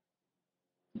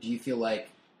 Do you feel like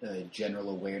general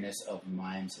awareness of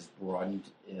mimes has broadened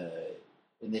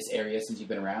in this area since you've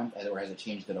been around? Or has it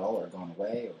changed at all or gone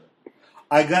away? Or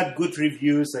I got good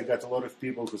reviews. I got a lot of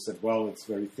people who said, well, it's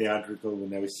very theatrical.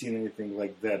 We've never seen anything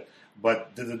like that.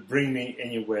 But did it bring me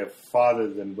anywhere farther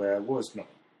than where I was? No.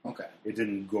 Okay. It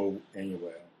didn't go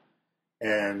anywhere.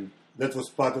 And that was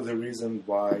part of the reason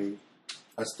why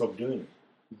I stopped doing it.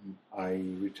 Mm-hmm.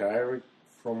 I retired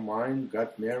from mine,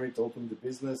 got married, opened the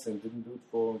business, and didn't do it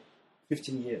for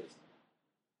 15 years.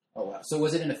 Oh, wow. So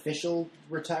was it an official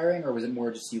retiring, or was it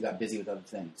more just you got busy with other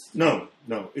things? No.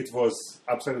 It was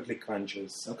absolutely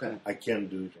conscious. Okay. I can't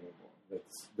do it anymore.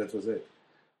 That was it.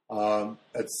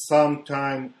 At some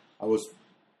time, I was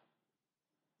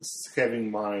having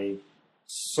my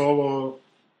solo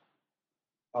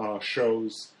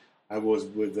shows. I was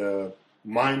with a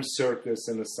mime circus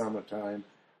in the summertime.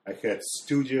 I had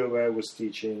studio where I was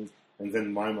teaching, and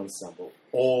then mime ensemble,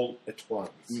 all at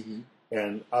once. Mm-hmm.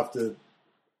 And after,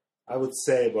 I would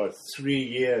say, about 3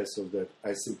 years of that,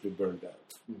 I simply burned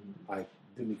out. Mm-hmm. I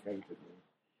didn't have it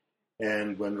anymore.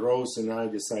 And when Rose and I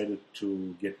decided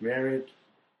to get married,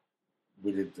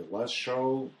 we did the last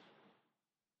show,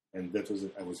 and that was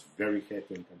it. I was very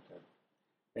happy and content.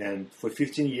 And for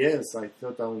 15 years, I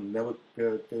thought I would never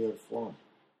perform.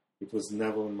 It was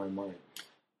never in my mind.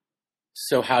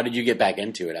 So how did you get back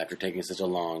into it after taking such a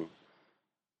long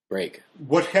break?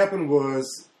 What happened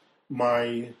was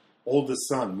my oldest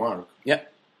son, Mark,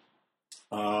 Yep.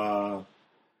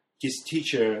 His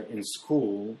teacher in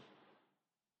school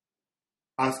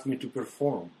asked me to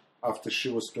perform after she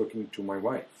was talking to my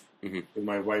wife. Mm-hmm. And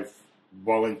my wife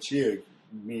volunteered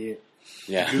me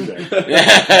Yeah. to do that.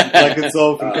 Like it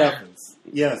so often happens.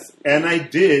 Yes. And I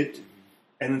did,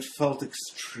 and it felt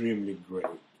extremely great.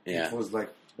 Yeah. It was like,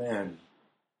 man,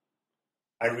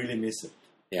 I really miss it.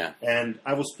 Yeah. And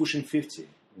I was pushing 50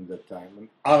 in that time, and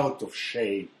out of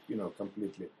shape,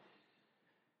 completely.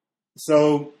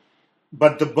 So,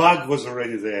 but the bug was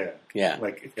already there. Yeah.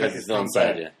 Like it It was had still come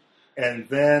inside back. you. And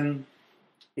then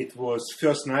it was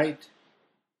first night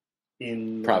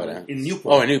in Providence. in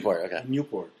Newport. Oh, in Newport. Okay.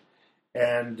 Newport.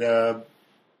 And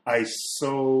I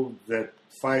saw that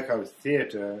Firehouse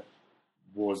Theatre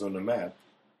was on the map.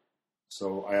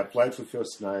 So I applied for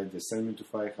first night. They sent me to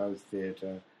Firehouse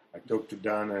Theatre. I talked to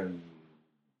Donna and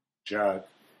Jack,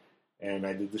 and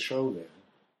I did the show there.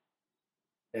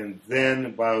 And then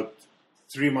about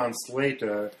 3 months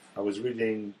later, I was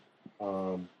reading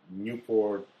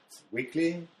Newport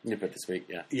Weekly. Newport this week,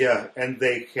 yeah. Yeah, and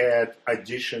they had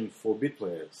audition for beat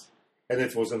players. And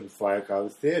it was in the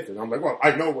Firehouse Theatre. And I'm like, well,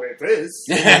 I know where it is.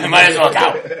 Might as well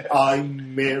go. I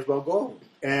may as well go.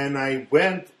 And I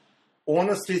went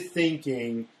honestly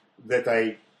thinking that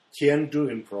I can do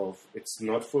improv. It's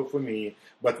not for me.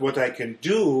 But what I can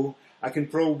do, I can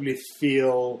probably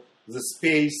fill the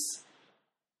space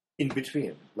in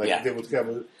between. Like Yeah. they would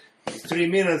have 3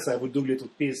 minutes, I would do little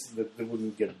piece that they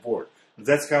wouldn't get bored.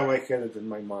 That's how I had it in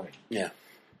my mind. Yeah.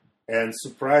 And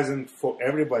surprising for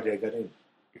everybody, I got in.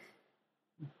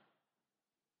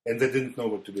 And they didn't know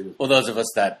what to do with me. Well, those of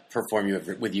us that perform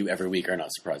with you every week are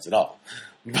not surprised at all.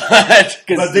 But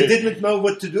they didn't know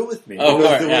what to do with me. Oh,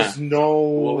 because right, there was no...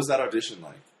 What was that audition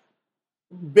like?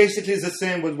 Basically, it's the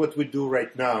same with what we do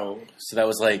right now. So that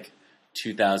was like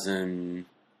 2006?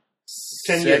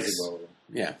 10 years ago.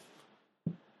 Yeah.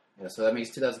 Yeah, so that makes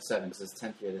 2007 because it's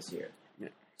 10th year this year.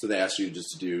 So they asked you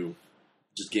just to do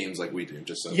just games like we do,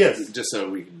 just so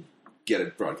we can get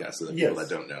it broadcast to the people that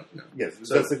don't know. No. Yes,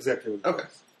 So- that's exactly what. Okay.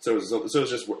 So it's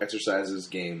just exercises,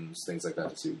 games, things like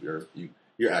that to see your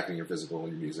acting, your physical, and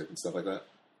your music and stuff like that.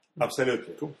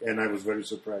 Absolutely. Cool. And I was very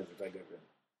surprised that I got in.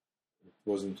 It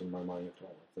wasn't in my mind at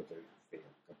all. I thought I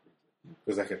failed completely.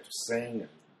 Because I had to sing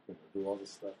and do all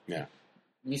this stuff. Yeah.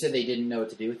 You said they didn't know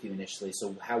what to do with you initially,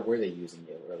 so how were they using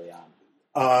you early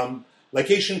on?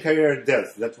 Location, career,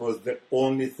 death. That was the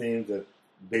only thing that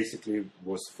basically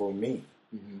was for me.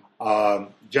 Mm-hmm.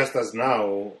 Just as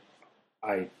now,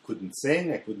 I couldn't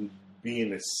sing, I couldn't be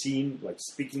in a scene, like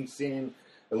speaking scene.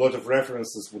 A lot of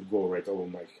references would go right over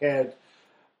my head.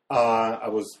 I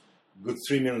was good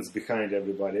 3 minutes behind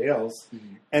everybody else,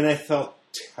 and I felt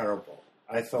terrible.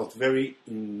 I felt very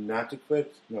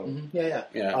inadequate. No. Mm-hmm. Yeah.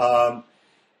 Yeah.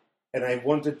 And I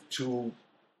wanted to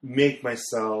make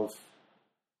myself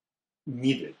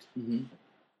needed. Mm-hmm.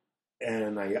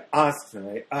 And I asked and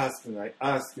I asked and I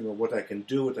asked, what I can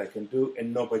do,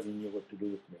 and nobody knew what to do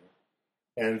with me.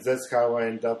 And that's how I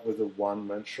end up with a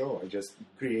one-man show. I just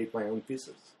create my own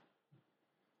pieces.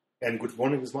 And Good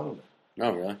Morning is one of them.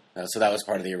 Oh, really? So that was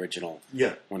part of the original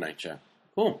one-night show.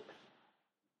 Cool.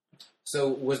 So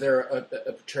was there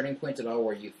a turning point at all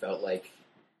where you felt like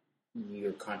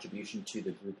your contribution to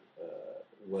the group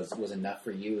was enough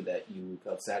for you, that you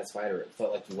felt satisfied or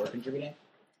felt like you were contributing?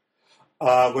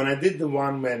 When I did the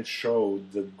one-man show,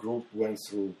 the group went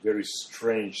through a very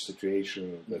strange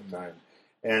situation at that time.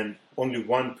 And only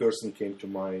one person came to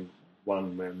my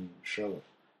one-man show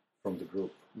from the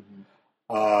group.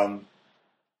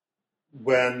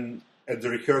 When at the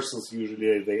rehearsals,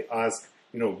 usually they ask,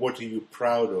 what are you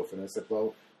proud of? And I said,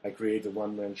 well, I created a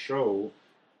one-man show,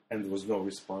 and there was no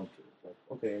response to it. Like,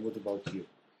 okay, what about you?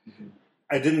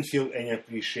 I didn't feel any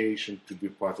appreciation to be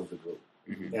part of the group.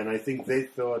 And I think they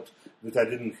thought that I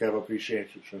didn't have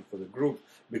appreciation for the group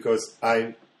because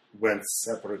I went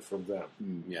separate from them.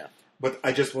 Yeah. But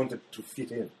I just wanted to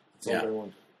fit in. That's all I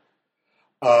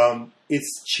wanted.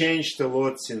 It's changed a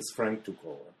lot since Frank took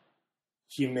over.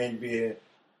 He made me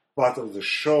part of the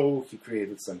show. He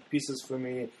created some pieces for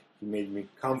me. He made me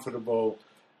comfortable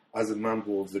as a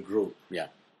member of the group. Yeah.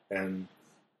 And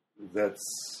that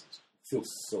feels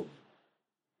so good.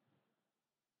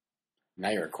 Now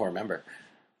you're a core member.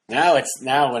 Now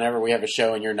whenever we have a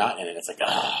show and you're not in it, it's like,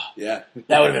 Yeah.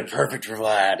 that would have been perfect for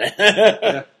Vlad.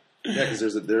 Yeah,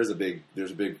 because there's a big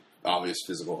obvious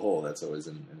physical hole that's always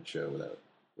in a show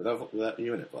without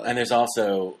you in it. Vlad. And there's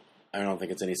also, I don't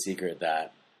think it's any secret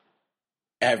that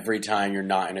every time you're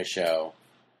not in a show,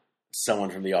 someone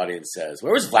from the audience says,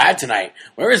 "Where was Vlad tonight?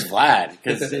 Where is Vlad?"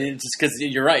 Because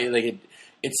you're right, like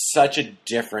it's such a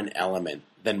different element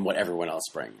than what everyone else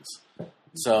brings.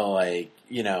 So and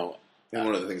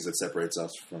one of the things that separates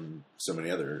us from so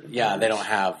many other they don't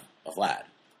have a Vlad.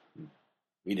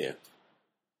 We do.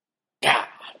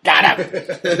 Got him.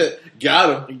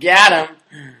 Got him.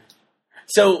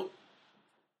 So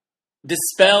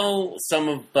dispel some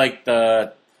of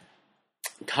the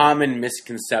common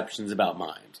misconceptions about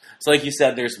mimes. So like you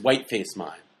said, there's whiteface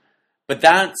mime. But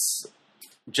that's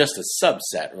just a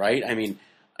subset, right? I mean,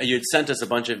 you'd sent us a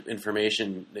bunch of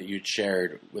information that you'd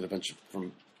shared with a bunch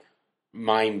from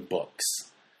mime books.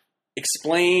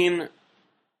 Explain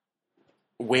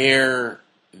where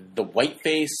the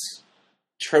whiteface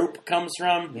trope comes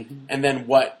from, and then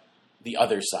what the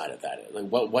other side of that is. Like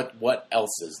what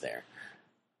else is there?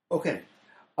 Okay.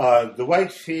 The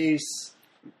whiteface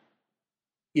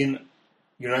in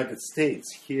United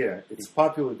States here, it's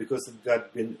popular because it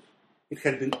had been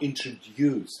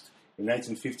introduced in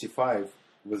 1955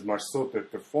 with Marsoper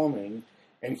performing,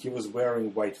 and he was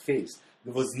wearing white face.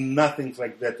 There was nothing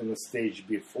like that on the stage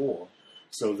before,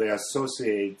 so they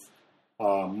associate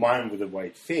mime with a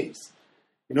white face.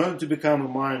 In order to become a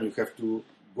mime, you have to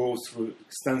go through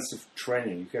extensive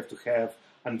training. You have to have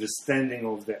understanding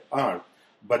of the art,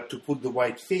 but to put the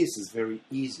white face is very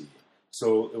easy.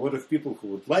 So a lot of people who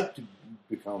would like to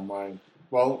become mime,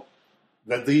 well,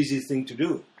 that's the easiest thing to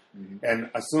do. And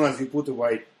as soon as you put a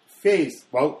white face,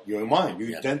 well, you're a mime.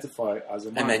 You identify as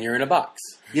a mime. And then you're in a box.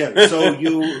 Yeah, so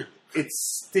it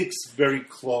sticks very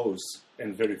close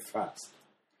and very fast.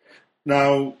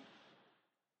 Now,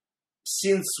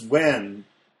 since when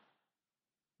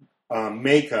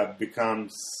makeup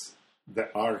becomes the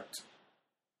art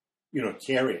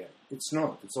carry it. It's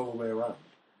not. It's all the way around.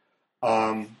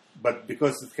 But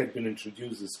because it had been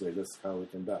introduced this way, that's how it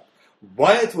ended up.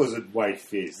 Why it was a white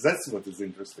face, that's what is the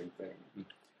interesting thing.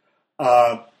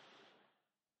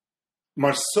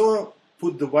 Marceau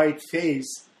put the white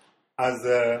face as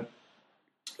a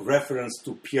reference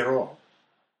to Pierrot,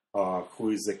 who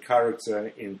is a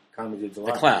character in Comedy de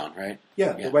The clown, right?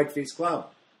 Yeah, Yeah. the white-faced clown.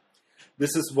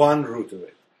 This is one root of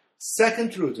it.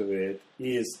 Second root of it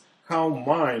is how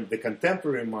mime, the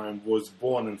contemporary mime, was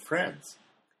born in France.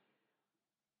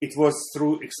 It was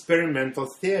through experimental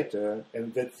theater,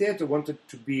 and that theater wanted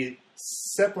to be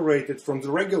separated from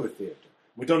the regular theater.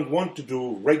 We don't want to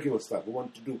do regular stuff. We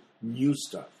want to do new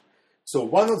stuff. So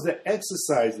one of the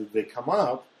exercises they come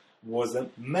up was a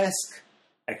mask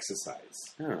exercise.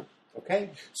 Oh.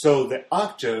 Okay? So the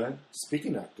actor,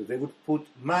 speaking actor, they would put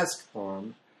mask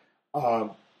on.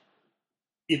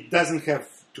 It doesn't have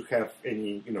to have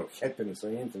any, happiness or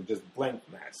anything, just blank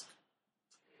mask.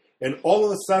 And all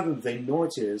of a sudden they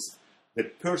notice the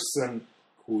person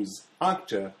who's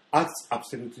actor acts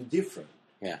absolutely different.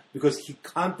 Yeah. Because he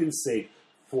compensates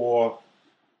for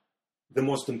the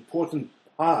most important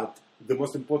part, the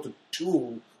most important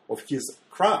tool of his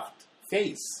craft,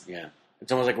 face. Yeah.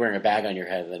 It's almost like wearing a bag on your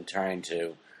head and then trying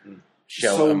to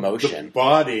show So emotion. the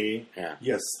body, Yeah.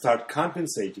 yes, start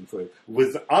compensating for it.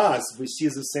 With us, we see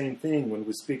the same thing when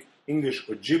we speak English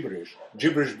or gibberish.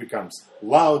 Gibberish becomes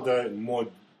louder, more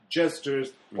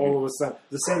gestures, all of a sudden.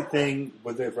 The same thing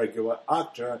with a regular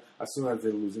actor as soon as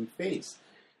they're losing face.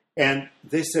 And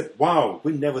they said, wow,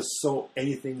 we never saw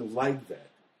anything like that.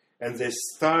 And they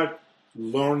start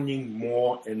learning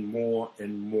more and more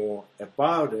and more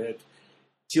about it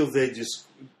till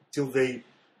they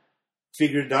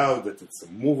figured out that it's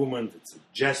a movement, it's a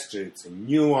gesture, it's a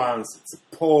nuance, it's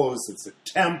a pose, it's a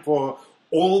tempo,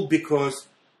 all because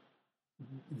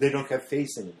they don't have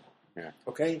face anymore. Yeah.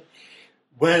 Okay?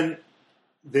 When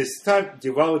they start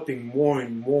developing more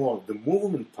and more the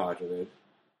movement part of it,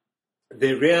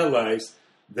 they realize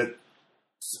that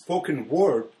spoken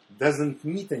word doesn't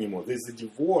meet anymore. There's a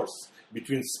divorce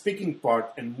between speaking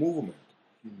part and movement.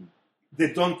 Mhm.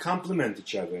 They don't complement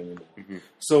each other anymore. Mhm.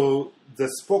 So the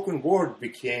spoken word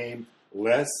became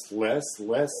less,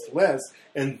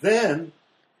 and then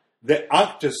the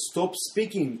actor stopped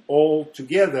speaking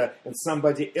altogether, and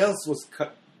somebody else was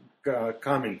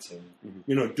commenting,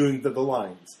 doing the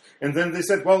lines. And then they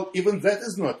said, well, even that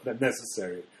is not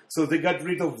necessary. So they got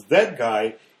rid of that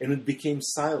guy, and it became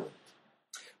silent.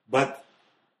 But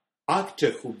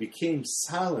actor who became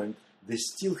silent, they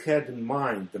still had in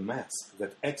mind the mask,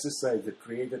 that exercise that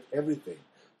created everything.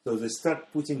 So they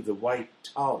start putting the white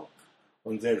talc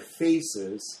on their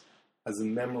faces as a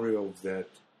memory of that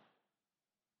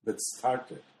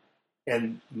started.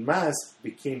 And mask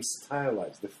became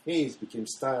stylized. The face became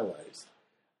stylized.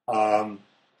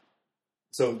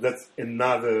 So that's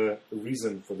another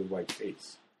reason for the white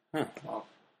face. Huh. Wow,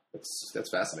 that's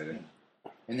fascinating.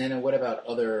 And then what about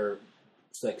other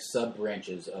sub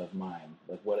branches of mime?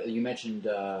 Like what you mentioned,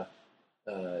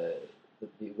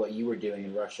 what you were doing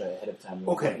in Russia ahead of time.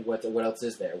 Okay. What else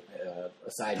is there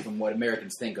aside from what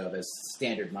Americans think of as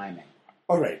standard miming?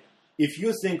 All right. If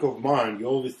you think of mime, you're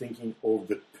always thinking of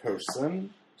the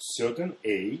person, certain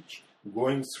age,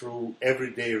 going through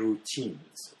everyday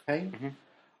routines. Okay. Mm-hmm.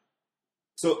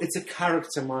 So it's a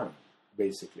character mime,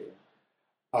 basically.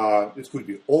 It could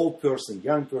be old person,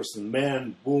 young person,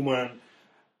 man, woman,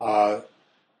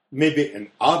 maybe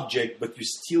an object, but you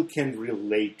still can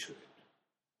relate to it.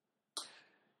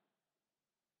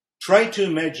 Try to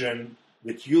imagine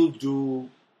that you'll do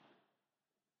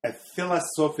a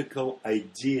philosophical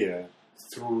idea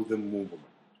through the movement.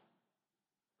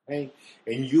 Okay?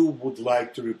 And you would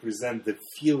like to represent the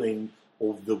feeling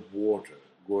of the water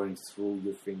going through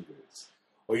your fingers.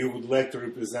 Or you would like to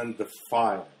represent the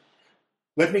fire.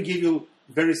 Let me give you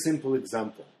a very simple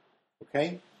example.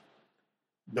 Okay?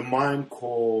 The mime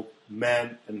called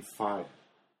Man and Fire.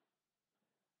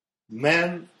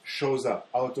 Man shows up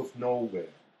out of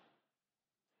nowhere.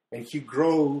 And he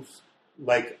grows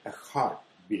like a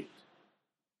heartbeat.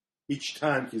 Each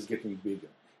time he's getting bigger.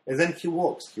 And then he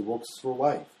walks through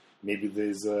life. Maybe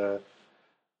there's a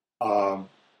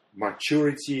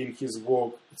maturity in his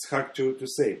walk. It's hard to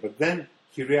say. But then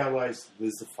he realized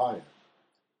there's a fire.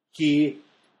 He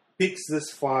picks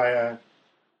this fire.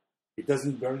 It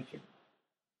doesn't burn him.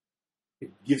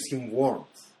 It gives him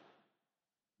warmth.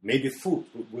 Maybe food.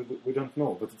 We don't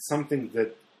know. But it's something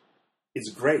that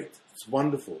is great. It's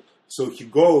wonderful. So he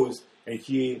goes and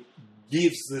he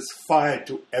gives this fire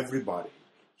to everybody.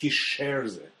 He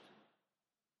shares it.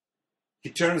 He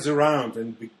turns around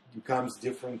and becomes a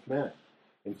different man.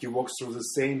 and he walks through the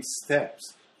same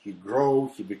steps. He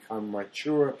grows, he becomes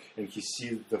mature, and he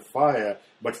sees the fire.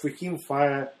 But for him,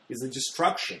 fire is a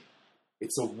destruction.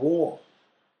 It's a war.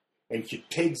 And he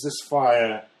takes this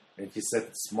fire and he said,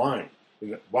 it's mine.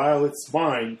 And while it's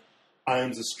mine, I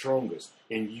am the strongest,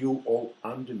 and you all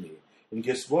under me. And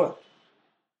guess what?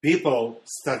 People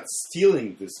start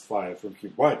stealing this fire from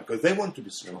him. Why? Because they want to be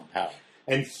strong. How?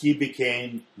 And he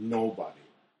became nobody.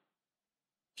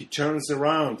 He turns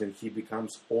around and he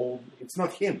becomes old. It's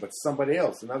not him, but somebody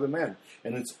else, another man.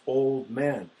 And it's old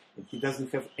man. And he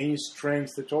doesn't have any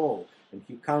strength at all. And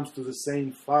he comes to the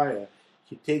same fire.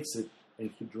 He takes it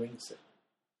and he drinks it.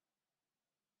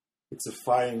 It's a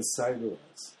fire inside of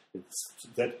us. It's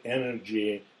that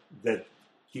energy that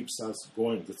keeps us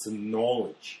going. It's a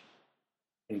knowledge.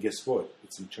 And guess what?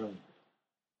 It's eternal.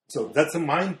 So that's a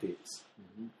mind piece.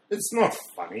 Mm-hmm. It's not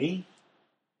funny,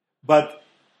 but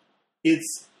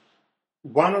it's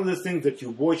one of the things that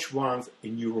you watch once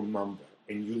and you remember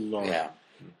and you learn. Yeah.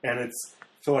 And it's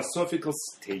philosophical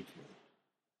statement.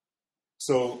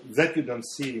 So that you don't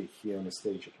see here on the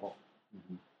stage at all.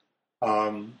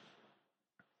 Mm-hmm.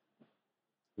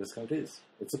 That's how it is.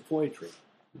 It's a poetry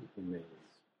in many ways.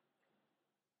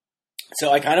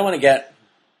 So I kind of want to get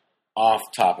off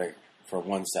topic for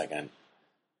 1 second,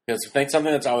 because I think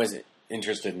something that's always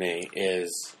interested me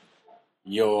is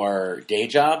your day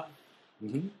job.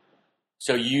 Mm-hmm.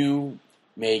 So you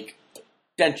make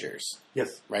dentures,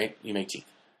 Yes. right? You make teeth.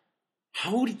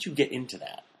 How did you get into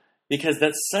that? Because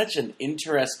that's such an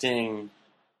interesting,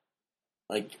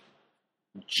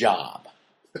 job.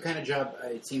 The kind of job,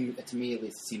 to me at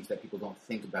least, it seems that people don't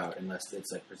think about unless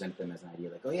it's presented to them as an idea.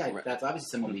 Like, oh yeah, Right. that's obviously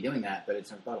someone will be doing that, but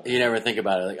it's not thought of. You never think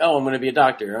about it like, oh, I'm going to be a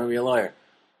doctor, I'm going to be a lawyer,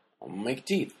 I'm going to make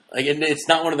teeth. It's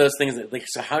not one of those things that,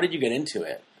 so how did you get into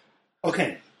it?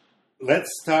 Okay. Let's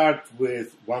start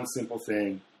with one simple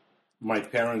thing. My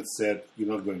parents said, you're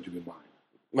not going to be mine.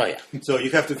 Well, yeah. So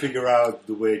you have to figure out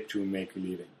the way to make a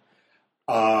living.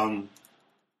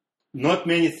 Not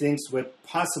many things were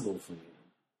possible for me.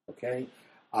 Okay?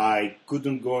 I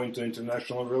couldn't go into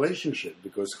international relationship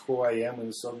because who I am in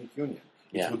the Soviet Union.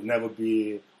 Yeah. It would never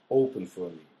be open for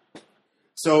me.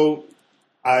 So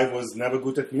I was never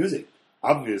good at music.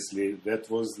 Obviously, that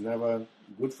was never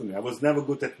good for me. I was never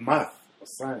good at math or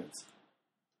science.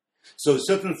 So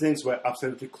certain things were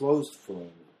absolutely closed for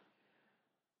me.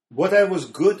 What I was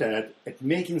good at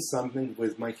making something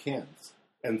with my hands.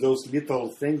 And those little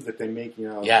things that I'm making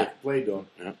out Yeah. of Play-Doh.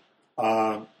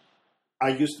 Yeah. I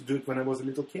used to do it when I was a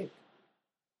little kid.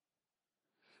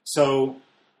 So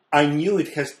I knew it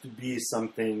has to be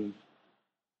something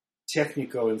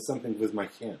technical and something with my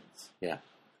hands. Yeah.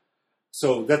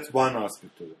 So that's one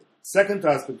aspect of it. Second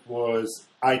aspect was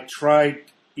I tried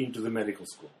into the medical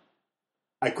school.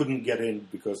 I couldn't get in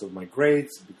because of my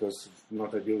grades, because of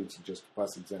not ability just to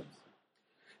pass exams.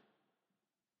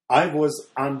 I was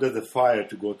under the fire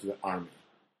to go to the army.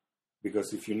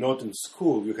 Because if you're not in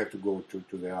school, you have to go to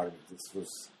the army. This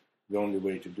was the only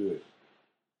way to do it.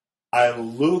 I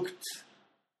looked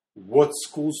what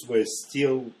schools were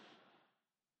still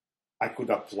I could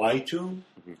apply to,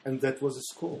 and that was a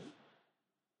school.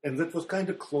 And that was kind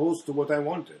of close to what I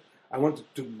wanted. I wanted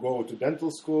to go to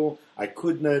dental school. I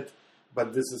could not,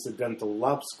 but this is a dental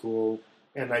lab school,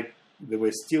 and they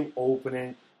were still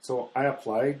opening. So I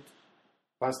applied,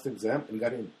 passed the exam, and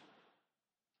got in.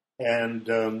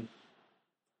 And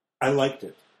I liked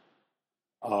it.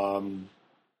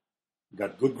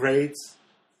 Got good grades,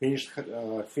 finished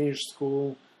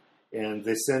school, and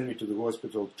they sent me to the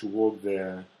hospital to work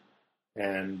there.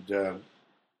 And it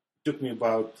took me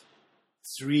about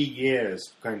 3 years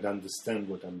to kind of understand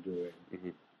what I'm doing. Mm-hmm.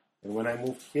 And when I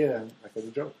moved here, I had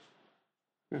a job.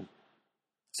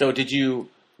 So did you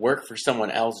work for someone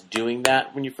else doing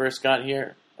that when you first got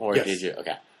here? Or Yes. did you?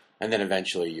 Okay. And then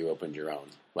eventually you opened your own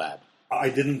lab. I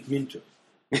didn't mean to.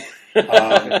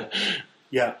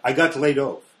 Yeah, I got laid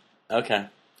off. Okay.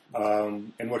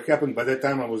 And what happened, by that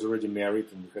time I was already married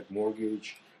and had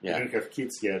mortgage. Yeah. I didn't have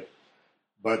kids yet.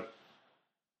 But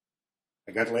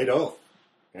I got laid off.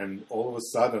 And all of a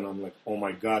sudden I'm like, oh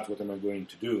my God, what am I going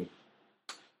to do?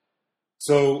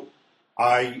 So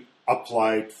I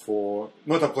applied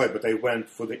not applied, but I went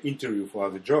for the interview for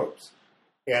other jobs.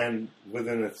 And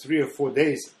within 3 or 4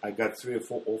 days, I got 3 or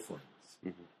 4 offerings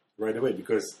right away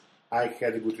because I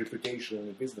had a good reputation in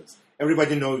the business.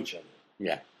 Everybody know each other.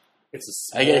 Yeah.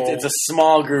 It's It's a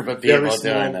small group of people very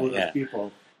small doing group that. of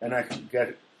people, and I got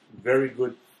very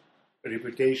good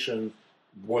reputation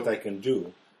what I can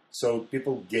do. So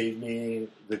people gave me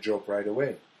the job right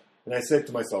away. And I said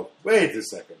to myself, wait a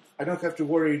second, I don't have to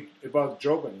worry about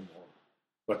job anymore.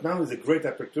 But now is a great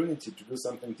opportunity to do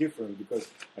something different because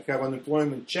I have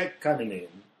unemployment check coming in.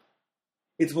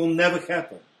 It will never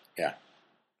happen. Yeah.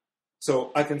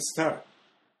 So I can start.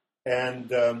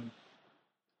 And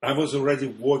I was already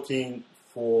working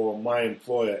for my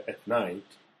employer at night,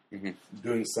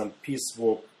 doing some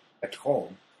piecework at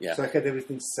home. Yeah. So I had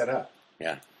everything set up.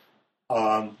 Yeah.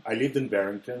 I lived in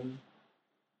Barrington.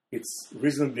 It's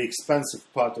reasonably expensive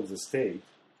part of the state.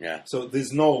 Yeah. So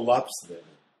there's no labs there.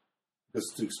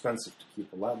 It's too expensive to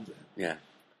keep a lab there. Yeah.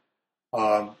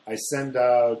 I sent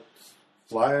out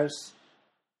flyers,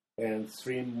 and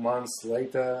 3 months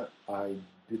later, I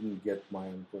didn't get my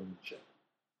unemployment check.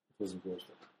 It wasn't worth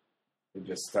it. It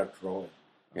just started rolling.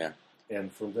 Yeah.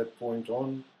 And from that point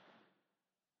on,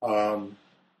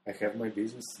 I have my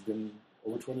business. It's been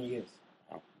over 20 years.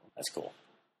 Oh, that's cool.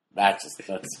 That's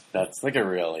like a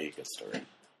really good story.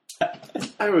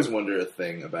 I always wonder a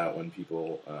thing about when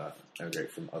people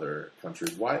emigrate from other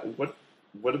countries. What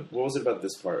was it about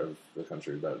this part of the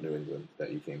country, about New England,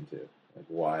 that you came to? Like,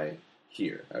 why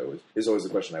here? It's always the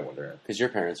question I wonder. Because your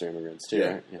parents are immigrants too,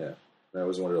 right? Yeah. And I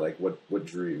always wonder, like, what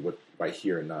drew you? Why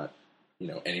here and not,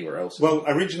 anywhere else? Well,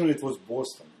 originally it was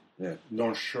Boston. Yeah.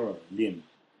 North Shore, Lynn.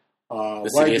 The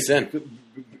city of sin.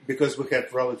 Because we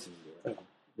had relatives there. Oh.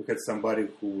 We had somebody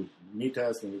who would meet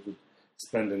us and we could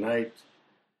spend the night.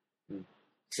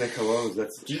 Say hello.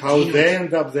 That's how they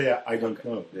end up there. I don't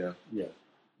know. Yeah.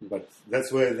 But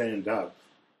that's where they end up,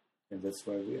 and that's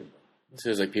where we end up. So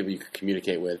it was like people you could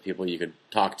communicate with, people you could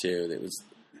talk to. That was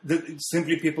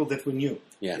Simply people that we knew.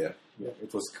 yeah. Yeah,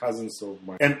 it was cousins of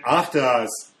mine. And after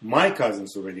us, my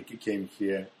cousins already came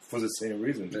here for the same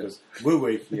reason, because we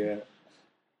were here,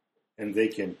 and they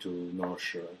came to North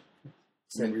Shore.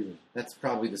 Same reason. That's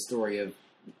probably the story of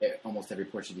almost every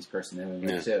Portuguese person in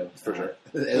England, too. For sure.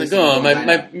 Like, oh,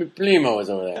 my primo is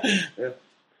over there. Yeah.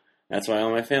 That's why all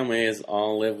my family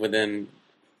all live within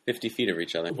 50 feet of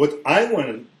each other. What I want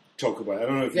to talk about, I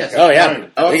don't know if Yes. you have Oh, yeah.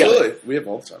 time. Oh, We got- absolutely. We have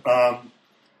all the time.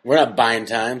 We're not buying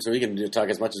time, so we can talk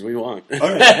as much as we want.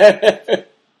 All right.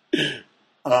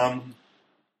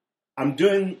 I'm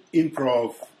doing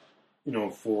improv,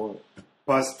 for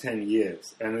past 10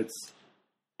 years, and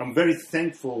I'm very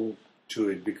thankful to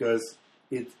it because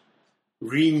it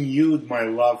renewed my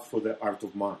love for the art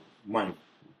of mime.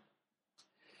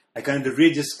 I kind of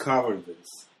rediscovered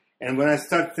this. And when I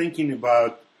start thinking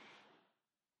about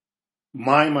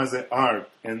mime as an art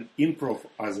and improv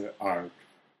as an art,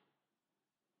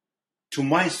 to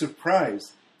my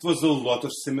surprise, it was a lot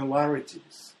of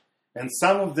similarities. And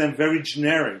some of them very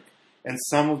generic, and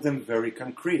some of them very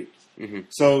concrete. Mm-hmm.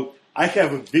 So I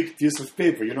have a big piece of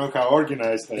paper, you know how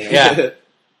organized I am. Yeah.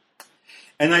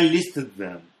 And I listed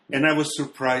them. And I was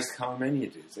surprised how many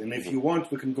it is. And if you want,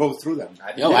 we can go through them.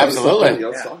 Oh, absolutely.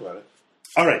 Let's talk about it.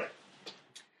 All right.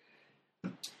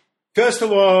 First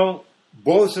of all,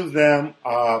 both of them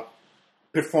are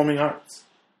performing arts.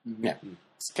 Yeah.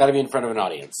 It's got to be in front of an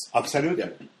audience.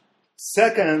 Absolutely.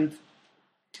 Second,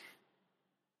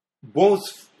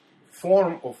 both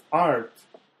form of art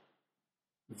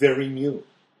very new.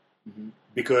 Mm-hmm.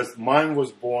 Because mine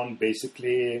was born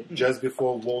basically just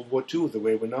before World War II, the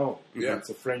way we know. Yeah. It's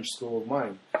a French school of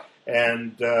mime.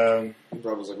 And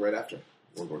Improv was like right after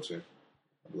World War II,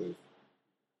 I believe.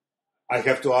 I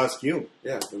have to ask you.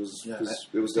 Yeah, it was. Yeah,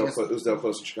 It was Del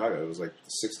Close in Chicago. It was like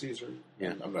the 60s, or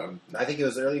Yeah. I think it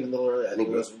was early, even a little early. I think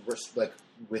it Little was like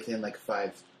within like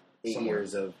 5-8 Somewhere.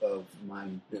 years of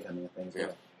mine becoming a thing as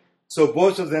well. So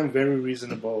both of them very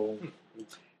reasonable.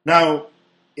 Now,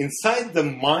 inside the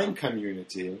mime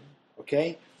community,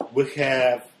 okay, we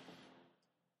have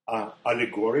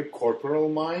allegoric corporal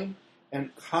mime and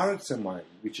character mime,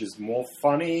 which is more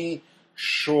funny,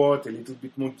 short, a little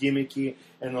bit more gimmicky,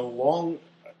 and a long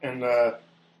and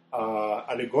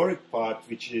allegoric part,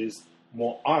 which is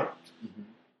more art. Mm-hmm.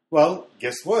 Well,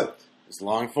 guess what? It's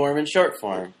long form and short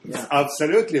form. Yeah.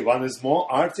 Absolutely. One is more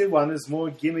arty, one is more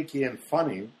gimmicky and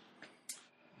funny.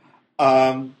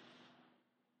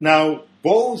 Now,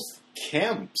 both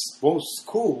camps, both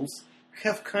schools,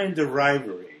 have kind of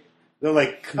rivalry. They're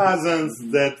like cousins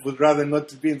that would rather not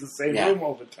to be in the same Yeah. room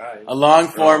all the time. A long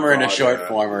former and a God, short yeah.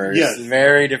 former. Yes.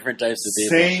 Very different types of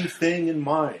people. Same thing in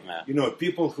mine. Yeah.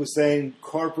 People who say in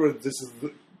corporate, this is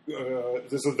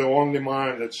the only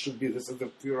mine that should be, this is the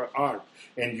pure art,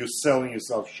 and you're selling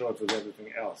yourself short with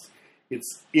everything else.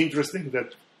 It's interesting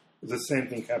that the same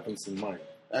thing happens in mine.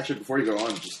 Actually, before you go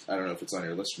on, I don't know if it's on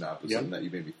your list or not, but Yeah. something that you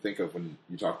made me think of when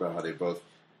you talked about how they both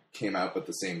came out at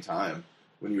the same time.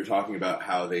 When you were talking about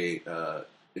how they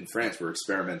in France were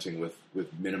experimenting with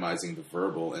minimizing the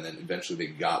verbal, and then eventually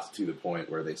they got to the point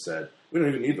where they said, we don't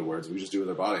even need the words, we just do it with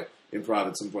our body. Improv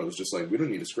at some point was just like, we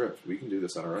don't need a script, we can do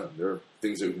this on our own. There are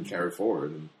things that we can carry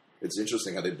forward, and it's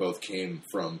interesting how they both came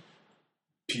from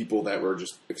people that were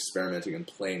just experimenting and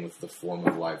playing with the form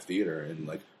of live theater and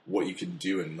like what you can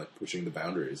do and like pushing the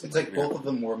boundaries. It's like both of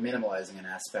them were minimalizing an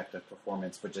aspect of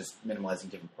performance, but just minimalizing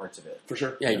different parts of it. For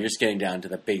sure. Yeah, you're just getting down to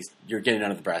the base. You're getting down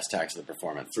to the brass tacks of the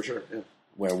performance. For sure, yeah.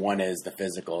 Where one is the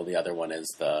physical, the other one is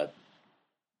the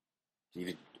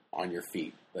you on your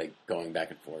feet, like going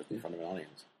back and forth in front of an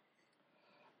audience.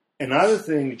 Another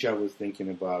thing which I was thinking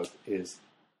about is,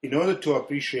 in order to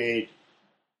appreciate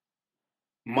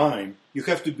mime, you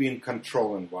have to be in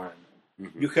control environment.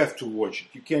 Mm-hmm. You have to watch it.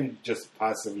 You can't just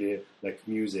passively, like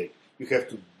music. You have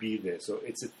to be there. So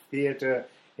it's a theater,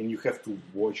 and you have to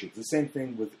watch it. The same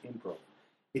thing with improv.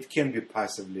 It can be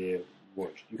passively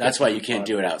watched. That's why you can't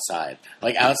do it outside.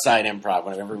 Like outside improv,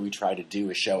 whenever we try to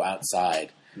do a show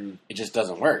outside, it just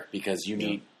doesn't work because you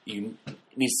need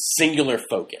singular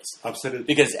focus. Absolutely.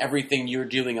 Because everything you're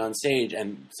doing on stage,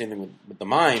 and same thing with the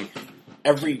mime,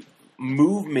 every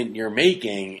movement you're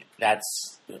making,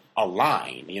 that's a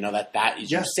line. You know, that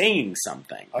is you saying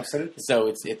something. Absolutely. So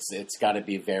it's got to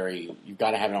be you've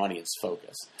got to have an audience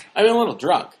focus. I mean, a little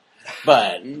drunk,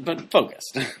 but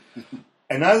focused.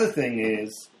 Another thing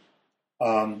is,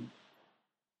 let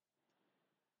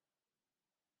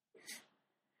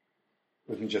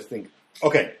me just think.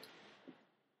 Okay.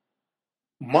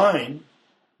 Mime,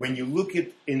 when you look at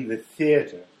in the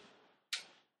theater,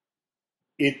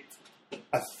 it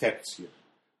affects you.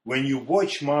 When you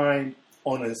watch mime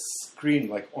on a screen,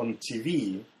 like on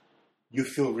TV, you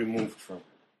feel removed from it.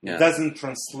 Yeah. It doesn't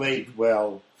translate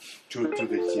well to the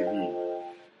TV.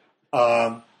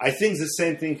 I think the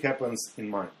same thing happens in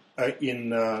mime, in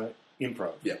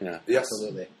improv. Yeah. Yes.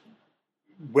 Absolutely.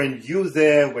 When you're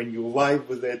there, when you live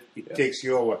with it, it takes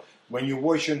you over. When you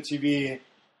watch on TV,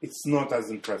 it's not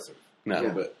as impressive. No, yeah,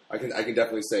 but I can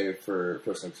definitely say for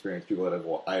personal experience, people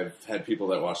that I've had people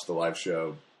that watch the live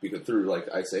show because through like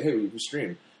I say, hey, will you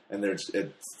stream? And it's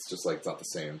just like it's not the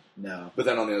same. No. But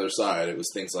then on the other side, it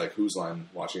was things like Whose Line,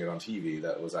 watching it on TV,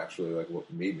 that was actually like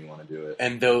what made me want to do it.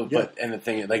 And the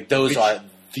thing, like those are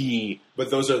the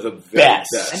those are the best.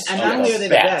 And not only are they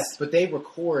the best, but they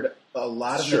record a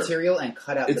lot of material and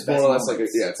cut out it's the best more or less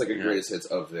moments. it's like a greatest hits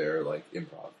of their like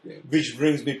improv game. Which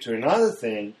brings me to another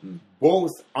thing.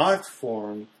 Both art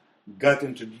forms got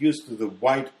introduced to the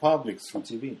wide public through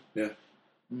TV. Yeah.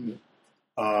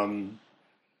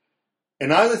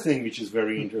 Another thing which is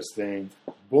very interesting,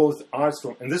 both art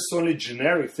forms, and this is only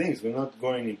generic things, we're not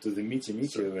going into the meaty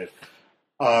of it.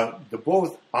 The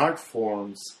both art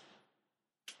forms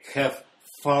have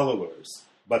followers,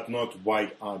 but not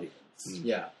wide audience.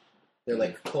 Yeah. They're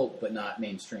like cult, but not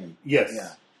mainstream. Yes.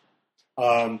 Yeah.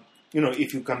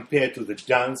 If you compare to the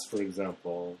dance, for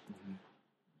example,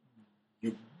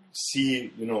 you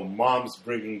see, moms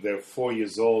bringing their 4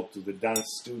 years old to the dance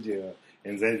studio,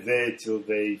 and they're there till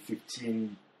they're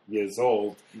 15 years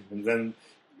old, and then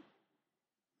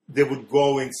they would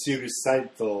go and see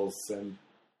recitals, and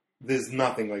there's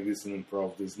nothing like this in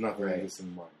improv. There's nothing like this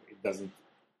in mime. It doesn't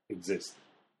exist.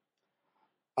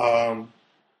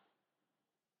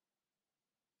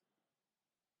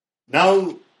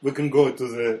 Now we can go to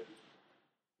the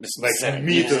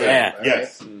meat of it. Yeah.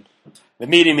 Yes. The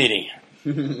meaty.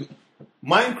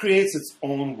 Mime creates its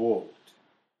own world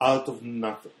out of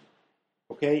nothing.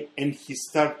 Okay? And he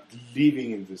starts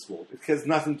living in this world. It has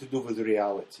nothing to do with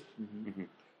reality.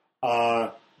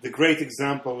 The great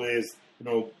example is,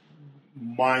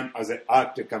 mime as an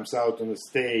actor comes out on the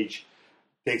stage,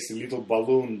 takes a little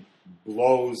balloon,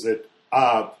 blows it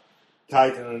up,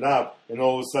 tighten it up, and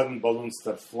all of a sudden balloons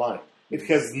start flying. It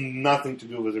has nothing to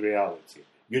do with reality.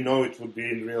 It would be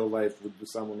in real life, would be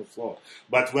someone on the floor.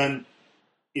 But when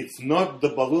it's not the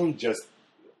balloon just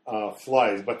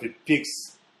flies, but it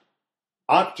picks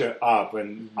actor up,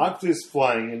 and actor is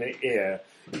flying in the air,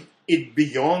 it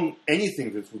beyond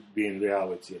anything that would be in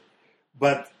reality.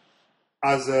 But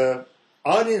as an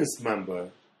audience member,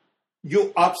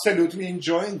 you're absolutely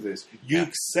enjoying this. You're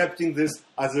accepting this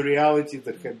as a reality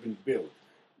that had been built.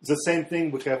 The same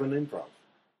thing we have in improv.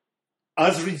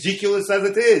 As ridiculous as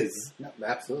it is, No,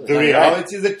 absolutely. the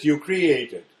reality that you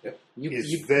created. You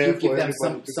is there give for them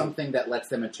everybody to something that lets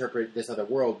them interpret this other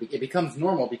world. It becomes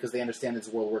normal because they understand this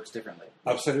world works differently.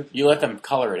 Absolutely. You let them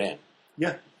color it in.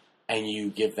 Yeah. And you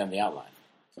give them the outline.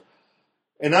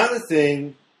 Another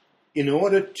thing, in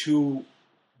order to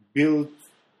build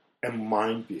a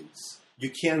mind piece, you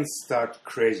can't start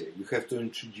crazy. You have to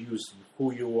introduce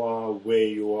who you are, where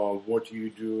you are, what you're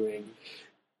doing.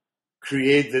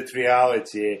 create that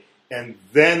reality, and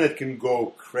then it can go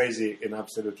crazy and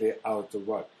absolutely out of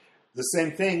whack. The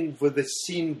same thing with the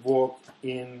scene work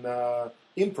in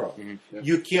improv. Mhm. Yeah.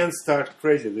 You can't start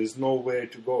crazy. There's no way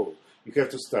to go. You have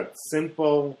to start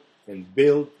simple and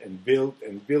build and build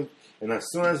and build. And as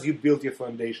soon as you build your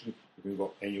foundation, you can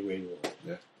go anywhere you want.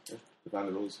 Yeah. Define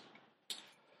the rules.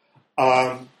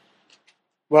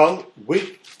 Well,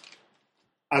 we,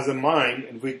 as a mime,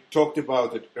 and we talked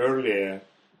about it earlier,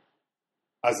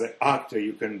 as an actor,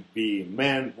 you can be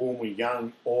man, woman,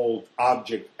 young, old,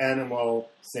 object, animal,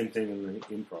 same thing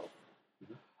in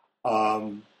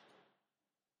improv.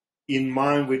 In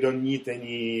mime, we don't need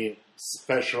any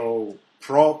special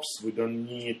props. We don't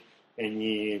need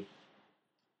any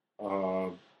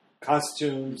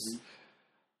costumes.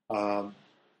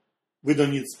 We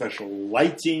don't need special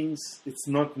lightings. It's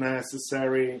not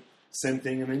necessary. Same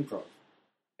thing in improv.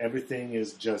 Everything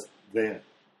is just there.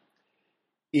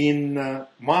 In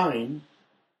mime,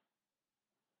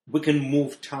 we can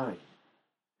move time.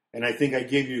 And I think I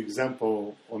gave you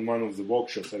example on one of the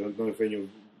workshops. I don't know if any of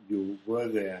you were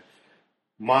there.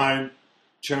 Mime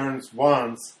turns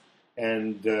once,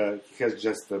 and he has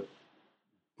just a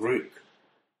brick.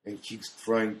 And he's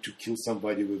trying to kill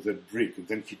somebody with that brick. And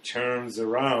then he turns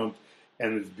around,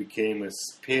 and it became a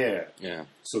spear. Yeah.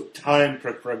 So time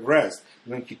progressed.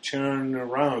 And then he turned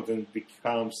around and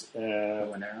becomes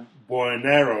Bow and arrow. bow and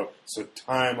arrow. So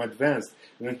time advanced.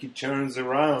 And then he turns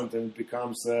around and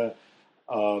becomes a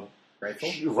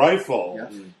Rifle. rifle.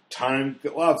 Yeah. Time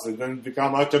collapses and then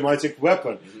become automatic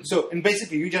weapon. Mhm. So, and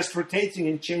basically you're just rotating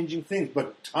and changing things,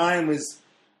 but time is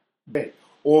big.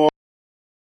 Or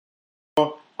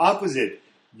opposite,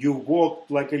 you walk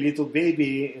like a little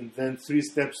baby, and then 3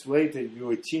 steps later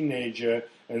you're a teenager,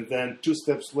 and then 2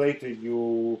 steps later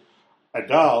you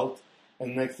adult,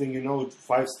 and next thing you know,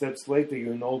 5 steps later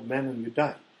you're an old man and you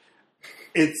die.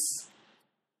 It's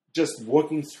just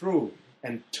walking through,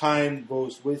 and time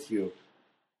goes with you.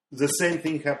 The same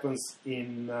thing happens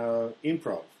in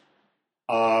improv.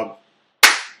 5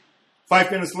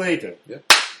 minutes later, Yeah.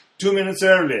 2 minutes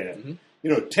earlier, Mhm.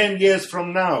 10 years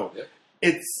from now. Yeah.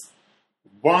 It's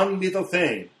one little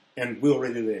thing, and we're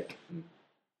already there. Mm.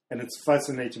 And it's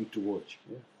fascinating to watch.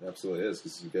 Yeah, it absolutely is,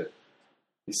 because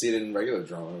you see it in regular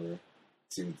drama, or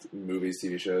see in movies,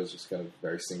 TV shows, just kind of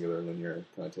very singular, linear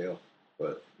kind of tale.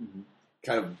 But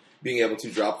kind of being able to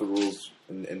drop the rules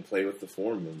and play with the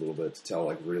form a little bit to tell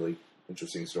like really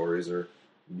interesting stories, or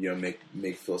make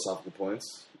philosophical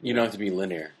points. You don't have to be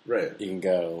linear. Right. You can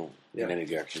go Yeah. in any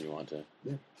direction you want to.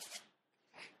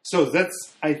 So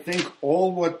that's, I think,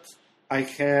 all what I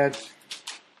had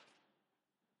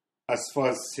as far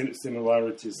as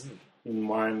similarities in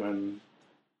mime and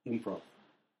improv.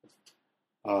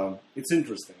 It's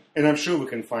interesting. And I'm sure we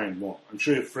can find more. I'm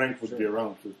sure if Frank would be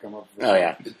around to come up with, Oh,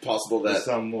 yeah. It's possible with that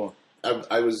some more.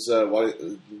 I was while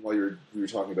we were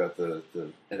talking about the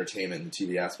entertainment and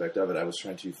TV aspect of it, I was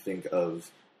trying to think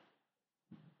of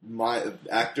my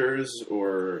actors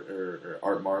or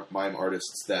mime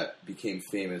artists that became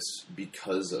famous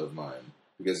because of mime.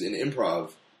 Because in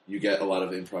improv, you get a lot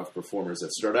of improv performers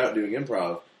that start out doing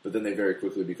improv, but then they very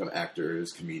quickly become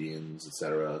actors, comedians,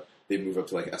 etc. They move up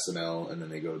to like SNL, and then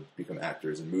they go become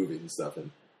actors in movies and stuff. And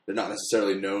they're not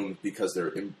necessarily known because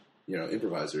they're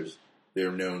improvisers.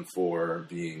 They're known for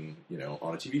being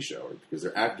on a TV show, or because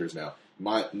they're actors now.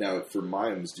 Now for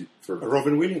mimes, for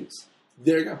Robin Williams.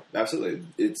 there you go. Absolutely.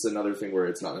 It's another thing where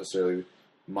it's not necessarily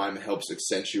mime helps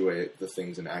accentuate the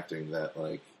things in acting that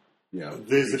There's you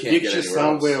a can't get picture anywhere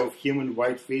somewhere else. of him in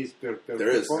whiteface. There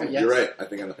is. Yes. You're right. I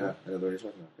think I know what you're talking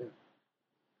about. Yeah.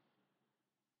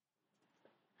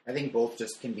 I think both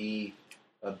just can be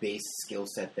a base skill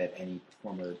set that any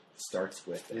performer starts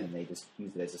with, and they just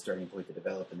use it as a starting point to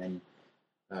develop, and then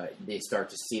they start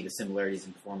to see the similarities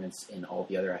in performance in all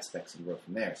the other aspects and grow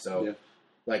from there. So, Yeah.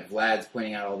 like Vlad's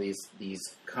pointing out all these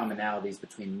commonalities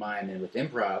between mime and with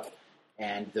improv,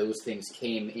 and those things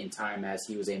came in time as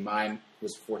he was a mime who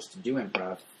was forced to do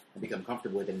improv and become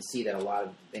comfortable with it, and see that a lot of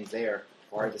the things there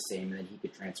are the same, and then he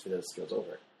could transfer those skills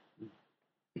over.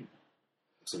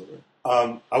 Absolutely.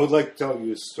 I would like to tell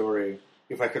you a story,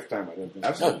 if I have time. I don't think.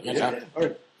 Absolutely. Oh, yeah.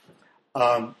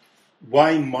 All right.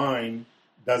 Why mine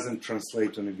doesn't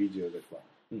translate on a video that well?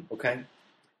 Okay,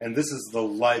 and this is the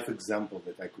life example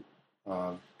that I could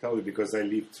tell you because I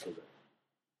lived through that.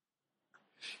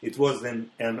 It was in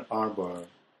Ann Arbor,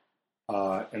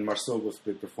 and Marcel was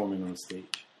performing on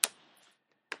stage,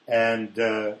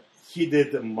 and he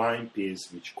did a mime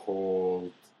piece which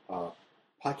called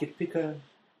Pocket Picker.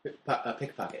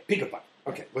 Pickpocket. Pick-a-pocket.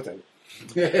 Okay, whatever.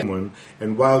 woman,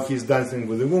 and while he's dancing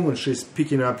with the woman, she's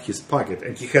picking up his pocket,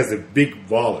 and he has a big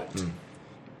wallet,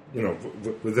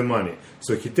 with the money.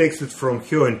 So he takes it from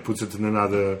her and puts it in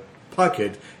another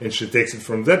pocket, and she takes it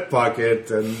from that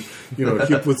pocket, and he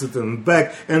puts it in the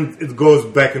back, and it goes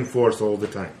back and forth all the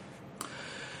time.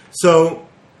 So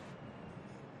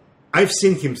I've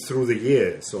seen him through the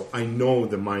years, so I know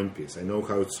the mind piece. I know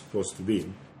how it's supposed to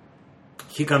be.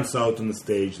 He comes out on the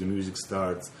stage, the music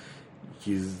starts,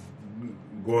 he's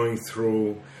going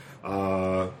through,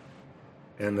 and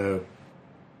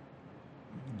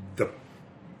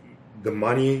the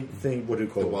money thing, what do you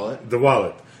call it? The wallet? The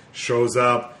wallet shows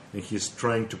up, and he's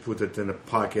trying to put it in a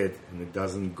pocket, and it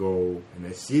doesn't go, and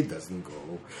I see it doesn't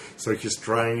go. So he's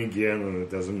trying again, and it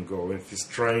doesn't go, and he's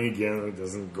trying again, and it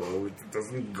doesn't go, it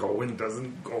doesn't go, and it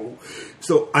doesn't go.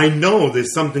 So I know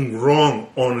there's something wrong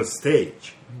on a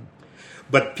stage.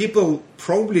 But people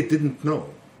probably didn't know.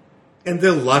 And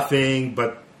they're laughing,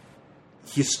 but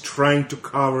he's trying to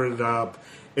cover it up,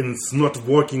 and it's not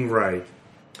working right.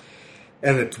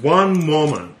 And at one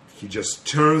moment, he just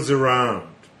turns around,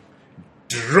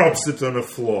 drops it on the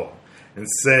floor, and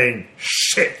saying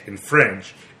shit in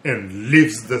French, and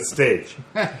leaves the stage.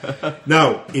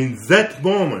 Now, in that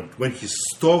moment, when he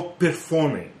stopped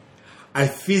performing, I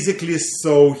physically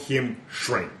saw him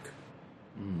shrink.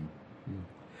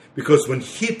 Because when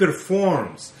he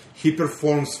performs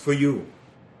for you.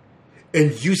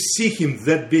 And you see him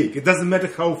that big. It doesn't matter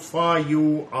how far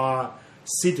you are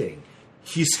sitting.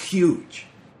 He's huge.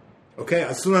 Okay?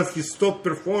 As soon as he stopped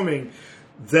performing,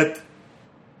 that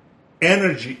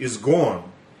energy is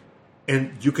gone.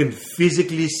 And you can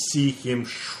physically see him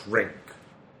shrink.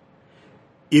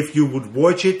 If you would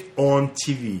watch it on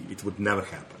TV, it would never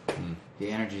happen. The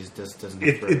energy doesn't.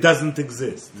 It doesn't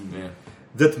exist. Yeah.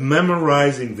 That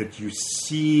memorizing that you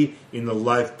see in a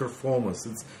live performance,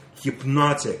 it's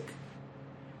hypnotic.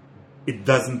 It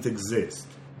doesn't exist.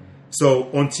 So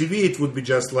on TV it would be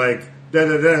just like,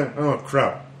 da-da-da, oh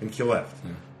crap, and he left.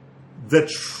 Yeah. That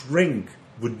shrink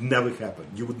would never happen.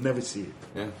 You would never see it.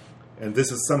 Yeah. And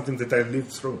this is something that I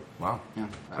lived through. Wow. Yeah.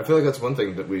 I feel like that's one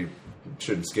thing that we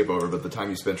shouldn't skip over, but the time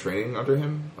you spent training under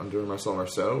him, under Marcel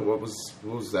Marceau, what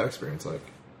was that experience like?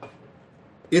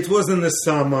 It was in the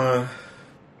summer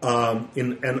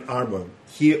in Ann Arbor.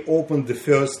 He opened the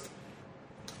first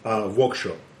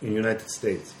workshop in the United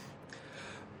States.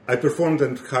 I performed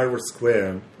at Harvard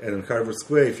Square, and in Harvard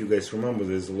Square, if you guys remember,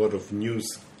 there's a lot of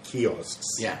news kiosks.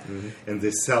 Yeah. And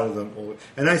they sell them all.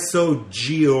 And I saw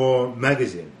Geo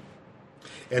magazine.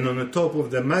 And on the top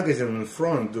of the magazine in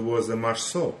front, there was a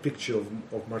Marceau, picture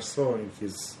of Marceau in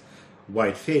his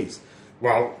white face.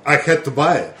 Well, I had to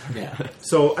buy it. Yeah.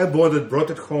 So I bought it,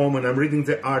 brought it home, and I'm reading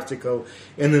the article.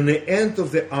 And in the end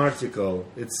of the article,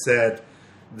 it said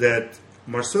that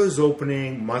Marceau is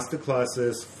opening master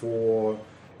classes for,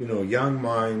 young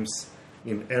mimes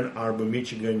in Ann Arbor,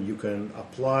 Michigan. You can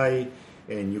apply,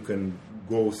 and you can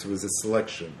go through the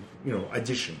selection,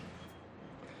 audition.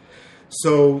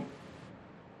 So,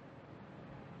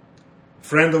 a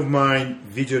friend of mine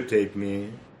videotaped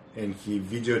me, and he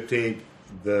videotaped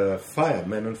the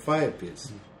Man on Fire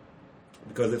piece,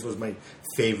 because it was my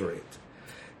favorite.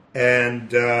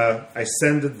 And I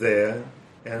sent it there,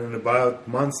 and about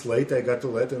months later, I got a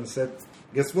letter and said,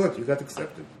 guess what, you got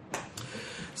accepted.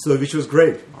 So, which was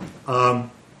great. I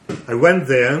went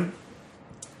there,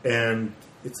 and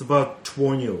it's about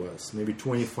 20 of us, maybe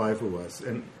 25 of us.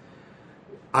 And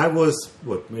I was,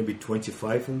 maybe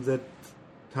 25 in that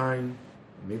time,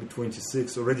 maybe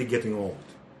 26, already getting old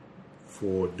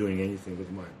for doing anything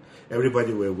with mine.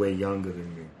 Everybody were way younger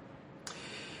than me.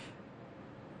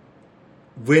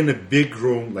 We're in a big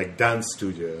room, like dance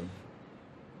studio,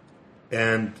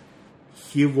 and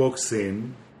he walks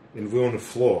in, and we're on the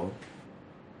floor,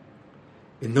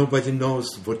 and nobody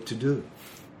knows what to do.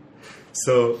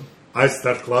 So I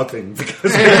start clapping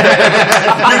because you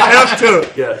have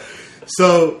to. Yeah.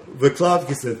 So the clap,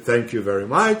 he said, thank you very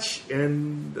much,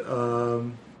 and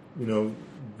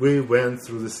we went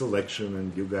through the selection,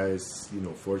 and you guys,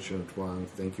 fortunate one,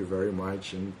 thank you very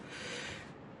much. And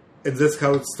that's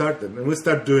how it started. And we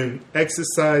start doing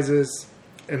exercises,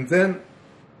 and then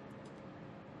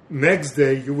next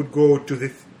day you would go to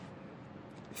the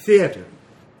theater.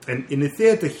 And in the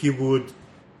theater he would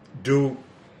do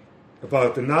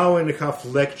about an hour and a half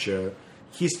lecture,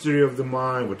 history of the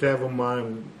mind, whatever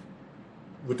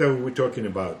we're talking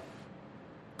about,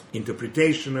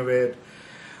 interpretation of it.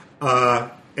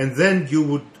 And then you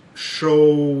would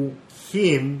show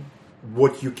him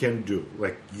what you can do,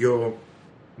 like your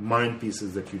mind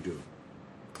pieces that you do.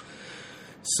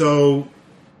 So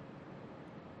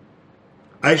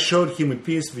I showed him a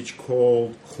piece which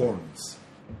called Horns.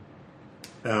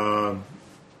 And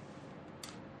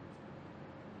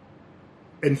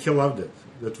he loved it.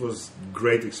 That was a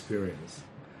great experience.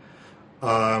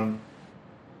 Another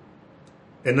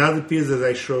piece that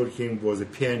I showed him was a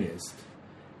pianist.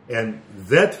 And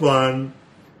that one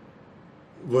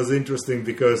was interesting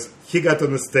because he got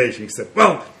on the stage and he said,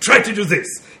 well, try to do this.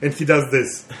 And he does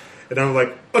this. And I'm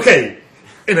like, okay.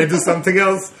 And I do something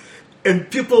else. And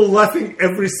people laughing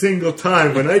every single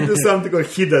time when I do something or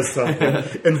he does something.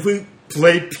 And we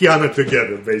play piano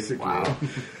together, basically.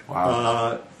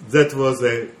 Wow. That was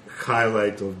a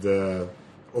highlight of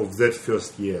that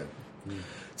first year.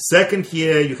 Second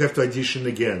year, you have to audition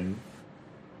again.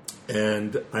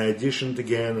 And I auditioned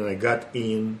again, and I got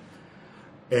in.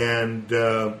 And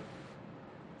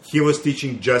he was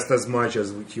teaching just as much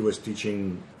as he was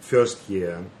teaching first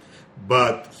year.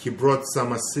 But he brought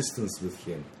some assistants with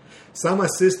him. Some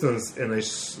assistants, and I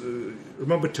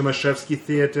remember Tomaszewski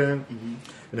Theater.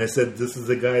 And I said, this is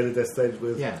the guy that I studied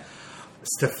with. Yeah.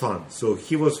 Stefan. So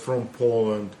he was from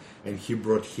Poland, and he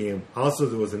brought him. Also,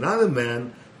 there was another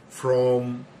man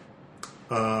from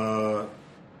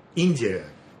India.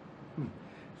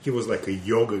 He was like a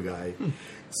yoga guy.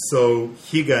 So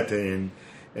he got in.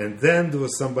 And then there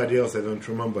was somebody else, I don't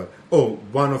remember. Oh,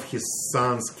 one of his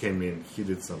sons came in. He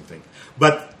did something.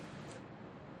 But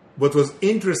what was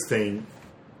interesting,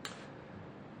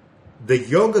 the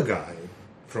yoga guy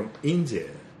from India,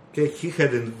 okay, he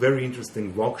had a very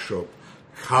interesting workshop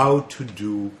how to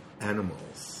do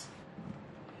animals.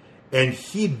 And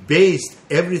he based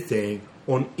everything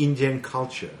on Indian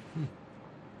culture.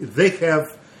 They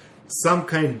have some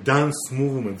kind of dance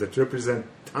movement that represent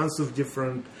tons of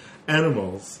different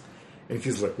animals. And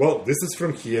he's like, well, this is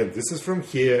from here, this is from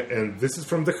here, and this is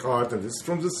from the heart, and this is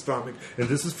from the stomach, and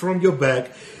this is from your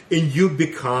back. And you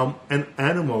become an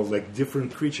animal, like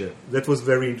different creature. That was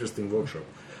very interesting workshop.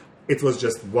 It was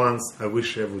just once. I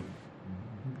wish I would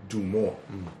do more.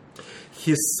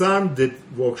 His son did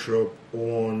workshop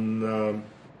on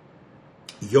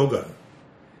yoga.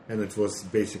 And it was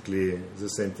basically the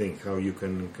same thing, how you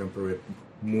can incorporate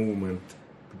movement,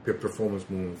 performance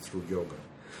movement through yoga.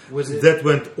 That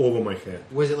went over my head.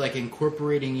 Was it like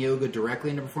incorporating yoga directly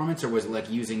into performance, or was it like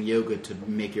using yoga to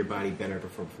make your body better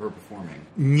for performing?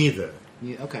 Neither.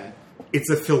 Okay. It's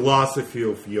a philosophy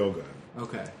of yoga.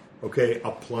 Okay. Okay,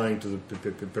 applying to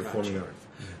the performing arts.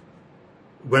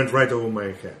 Went right over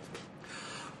my head.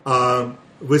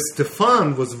 With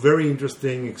Stefan was a very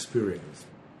interesting experience.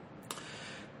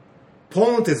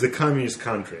 Poland is a communist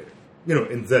country,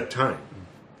 in that time.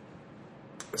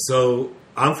 So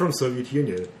I'm from Soviet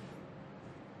Union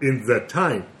in that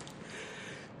time.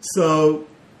 So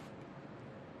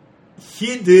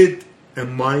he did a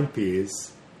mime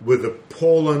piece with a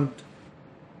Poland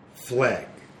flag,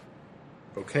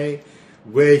 okay,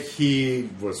 where he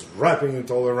was wrapping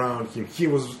it all around him. He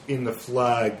was in the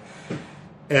flag.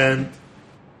 And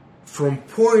from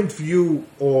point of view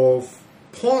of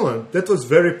Poland, that was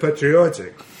very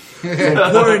patriotic. From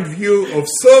point of view of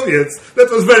Soviets, that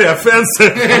was very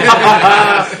offensive.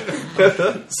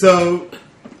 So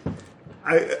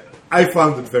I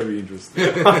found it very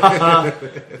interesting.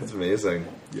 That's amazing.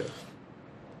 Yeah.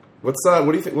 What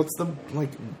do you think? What's the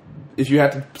if you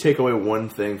had to take away one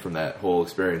thing from that whole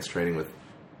experience training with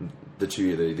the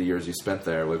years you spent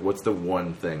there, what's the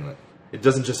one thing that it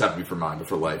doesn't just have to be for mime, but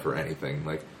for life or anything?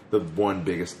 Like the one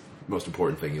biggest, most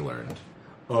important thing you learned.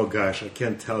 Oh gosh, I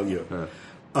can't tell you.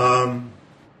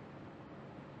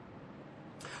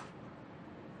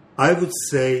 I would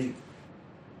say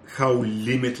how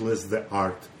limitless the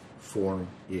art form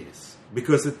is.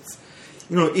 Because it's,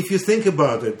 if you think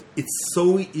about it, it's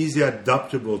so easy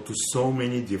adaptable to so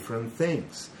many different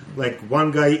things. Like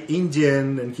one guy,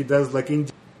 Indian, and he does like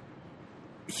Indian.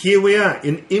 Here we are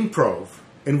in improv,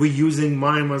 and we're using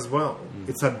mime as well.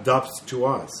 It's adapts to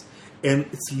us. And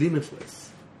it's limitless.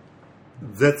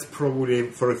 That's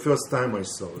probably for the first time I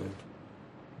saw it.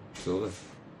 Absolutely.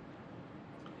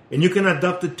 And you can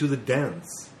adapt it to the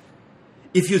dance.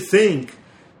 If you think,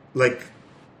 like,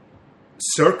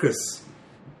 circus,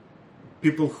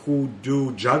 people who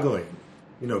do juggling,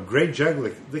 great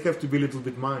juggling, they have to be a little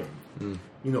bit mime.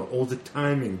 All the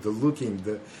timing, the looking,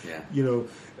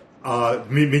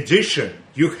 magician,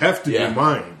 you have to be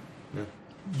mime. Yeah.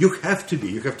 You have to be.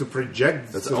 You have to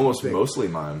project. That's almost mostly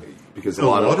mime. Because a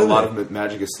lot of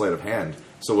magic is sleight of hand.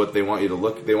 So what they want you to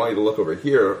look over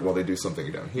here while they do something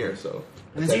down here. So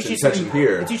and attention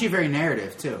here. It's usually very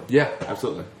narrative too. Yeah,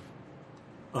 absolutely.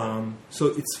 So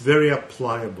it's very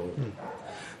applicable.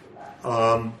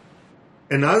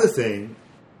 Another thing,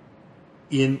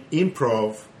 in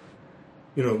improv,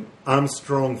 I'm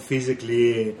strong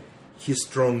physically, he's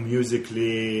strong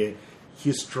musically,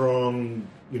 he's strong,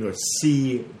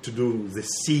 to do the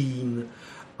scene,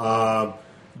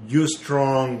 you're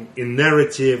strong in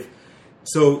narrative.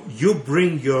 So you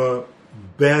bring your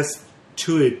best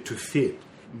to it to fit.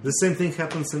 The same thing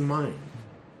happens in mime.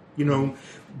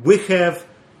 We have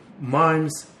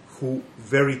mimes who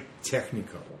very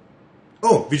technical.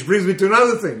 Oh, which brings me to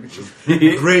another thing, which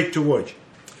is great to watch.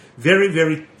 Very,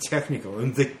 very technical,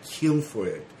 and they kill for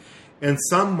it. And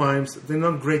some mimes, they're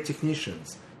not great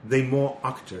technicians. They're more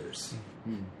actors,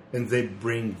 and they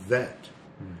bring that.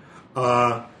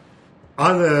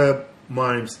 Other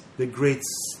mimes, they're great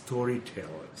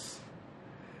storytellers,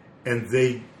 and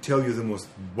they tell you the most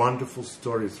wonderful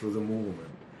story through the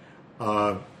movement.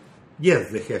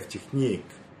 Yes, they have technique.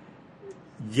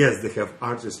 Yes, they have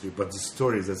artistry, but the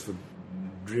story, that's what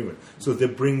dreamer. So they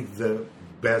bring the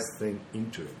best thing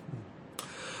into it.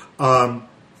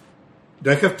 Do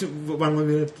I have 1 more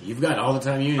minute? You've got all the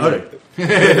time you All need.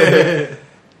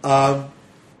 right.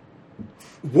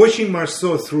 Watching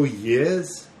Marceau through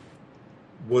years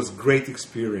was great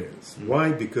experience.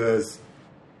 Why? Because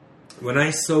when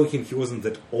I saw him, he wasn't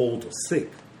that old or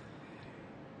sick.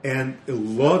 And a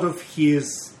lot of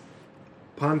his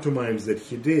pantomimes that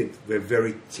he did were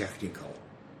very technical.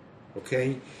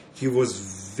 Okay? He was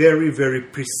very, very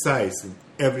precise in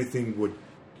everything what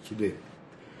he did.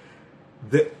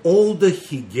 The older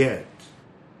he get,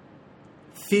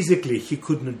 physically he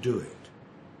could not do it.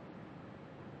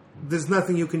 There's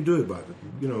nothing you can do about it.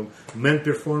 Men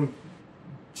performed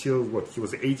till he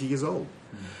was 80 years old.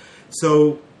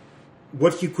 So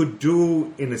what he could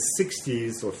do in the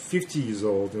 60s or 50 years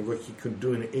old and what he could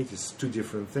do in the 80s is two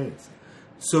different things.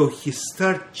 So he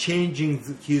started changing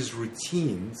his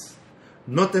routines,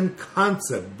 not in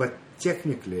concept, but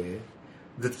technically,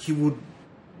 that he would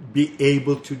be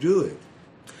able to do it.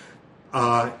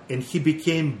 And he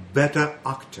became better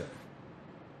actor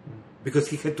because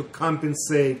he had to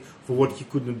compensate for what he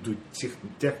couldn't do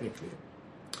technically.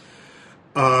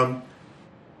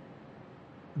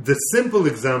 The simple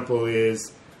example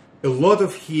is a lot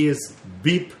of his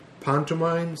Beep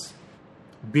pantomimes.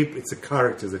 Beep, it's a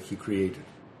character that he created,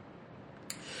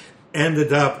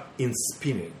 ended up in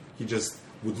spinning. He just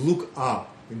would look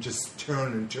up and just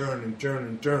turn and turn and turn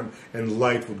and turn, and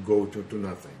light would go to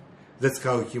nothing. That's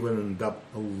how he would end up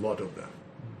a lot of them.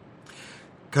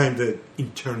 Kind of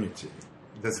eternity.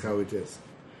 That's how it is.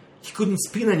 He couldn't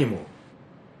spin anymore.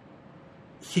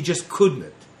 He just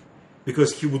couldn't.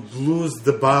 Because he would lose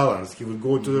the balance. He would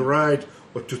go to the right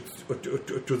or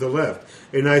to the left.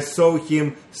 And I saw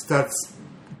him start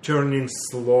turning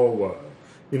slower,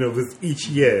 with each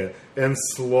year, and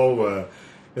slower.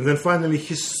 And then finally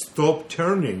he stopped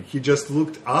turning. He just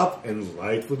looked up and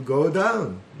light would go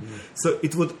down. So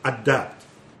it would adapt.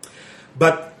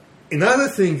 But another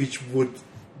thing which would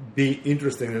be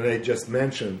interesting, and I just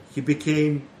mentioned, he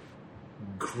became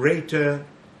greater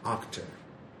actor.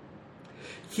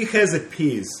 He has a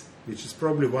piece, which is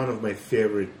probably one of my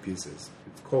favorite pieces.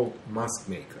 It's called Mask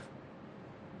Maker.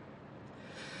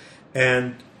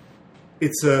 And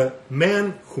it's a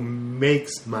man who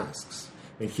makes masks.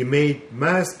 And he made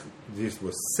mask, this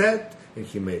was set, and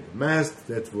he made a mask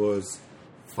that was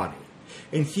funny.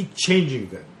 And he changing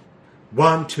them,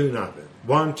 one to another,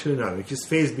 one to another. His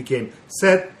face became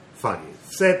set, funny,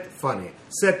 set, funny,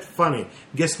 set, funny.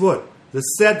 Guess what? The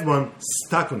set one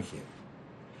stuck on him.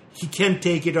 He can't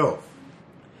take it off.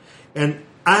 And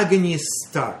agony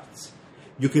starts.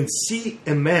 You can see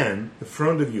a man in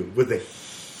front of you with a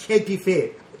happy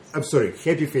face.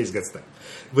 Happy face got stuck.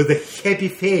 With a happy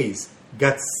face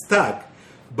got stuck,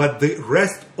 but the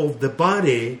rest of the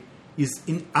body is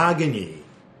in agony.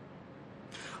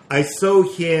 I saw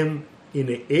him in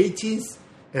the 80s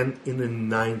and in the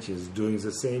 90s doing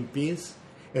the same piece,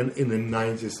 and in the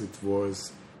 90s it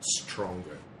was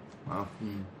stronger. Wow.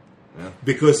 Yeah.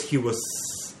 Because he was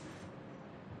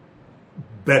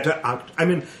better actor. I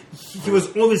mean, he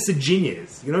was always a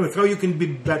genius. How you can be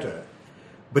better.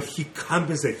 But he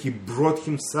compensated. He brought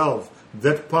himself,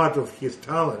 that part of his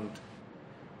talent.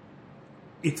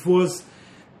 It was,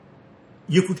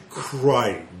 you could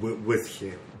cry with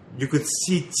him. You could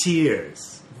see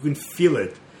tears. You could feel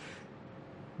it.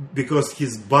 Because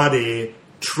his body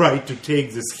tried to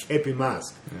take this happy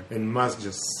mask. Yeah. And mask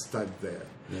just stuck there.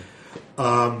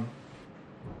 Yeah.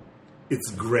 It's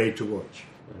great to watch.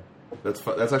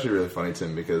 That's actually really funny,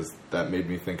 Tim, because that made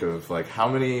me think of how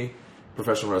many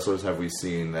professional wrestlers have we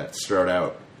seen that start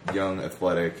out young,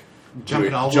 athletic,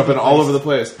 jumping all over the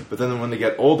place, but then when they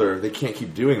get older, they can't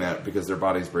keep doing that because their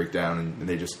bodies break down and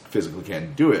they just physically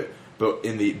can't do it. But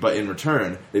in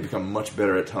return, they become much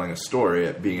better at telling a story,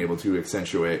 at being able to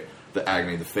accentuate the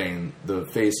agony, the pain, the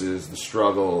faces, the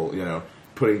struggle.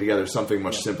 Putting together something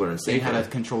much simpler and They safer. how to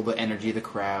control the energy of the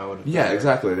crowd. Yeah,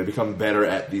 exactly. They become better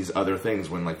at these other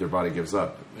things when their body gives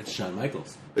up. It's Shawn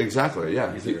Michaels. Exactly.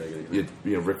 Yeah. He's a really good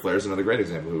example. Ric Flair's another great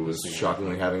example who was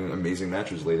shockingly having amazing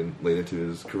matches late into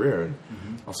his career, and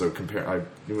also compare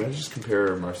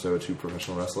Marceau to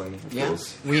professional wrestling. It Yeah.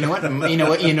 feels- Well, you know what?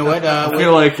 I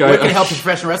feel like what I- can help with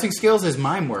professional wrestling skills is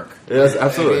mime work. Yes,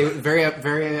 absolutely. Very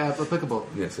applicable.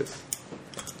 Yes.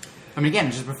 I mean, again,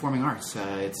 it's just performing arts.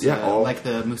 It's like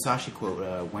the Musashi quote: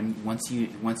 once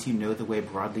you know the way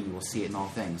broadly, you will see it in all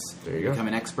things. There you go. Become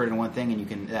an expert in one thing,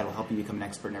 and that'll help you become an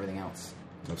expert in everything else.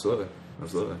 Absolutely.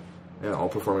 Yeah, all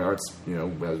performing arts,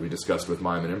 as we discussed with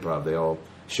mime and improv, they all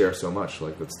share so much.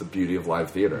 Like, that's the beauty of live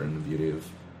theater and the beauty of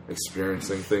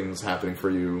experiencing things happening for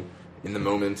you in the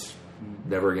moment,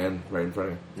 never again, right in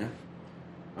front of you.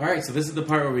 Yeah. All right, so this is the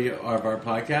part of our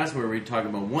podcast where we talk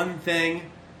about one thing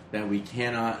that we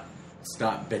cannot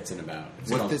stop bitsing about. It's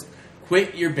What called this-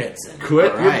 Quit Your Bitsing.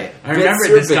 Quit All your right. I remember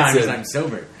bits this or time because bitsin'. I'm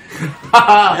sober.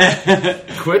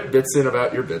 Quit bitsing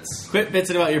about your bits. Quit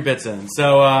bitsing about your bitsing.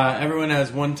 So everyone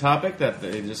has one topic that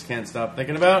they just can't stop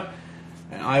thinking about.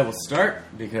 And I will start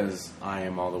because I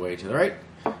am all the way to the right.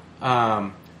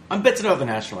 I'm bitsing about the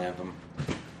national anthem.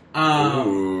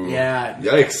 Ooh. Yeah.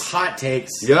 Yikes. Hot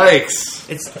takes. Yikes!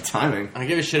 It's Timing. I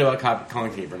give a shit about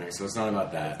Colin Kaepernick, so it's not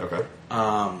about that. Okay.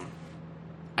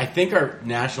 I think our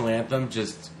national anthem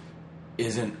just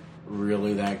isn't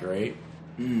really that great.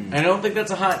 I don't think that's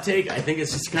a hot take. I think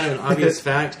it's just kind of an obvious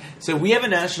fact. So we have a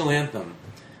national anthem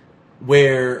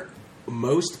where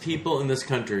most people in this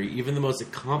country, even the most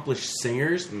accomplished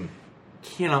singers,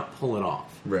 cannot pull it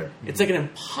off. Right. It's like an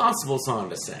impossible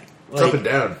song to sing. It's up and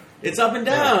down. It's up and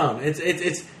down. It's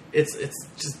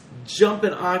just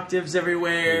jumping octaves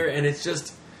everywhere, and it's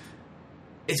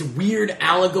weird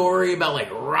allegory about like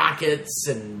rockets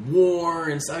and war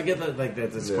and stuff. I get that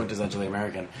that's quintessentially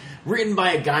American, written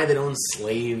by a guy that owns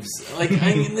slaves. Like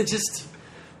I mean, it's just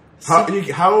How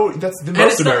that's the and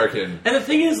most it's not- American. and the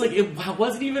thing is, like, it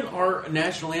wasn't even our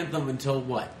national anthem until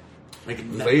what, Late,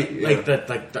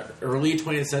 the early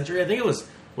 20th century. I think it was.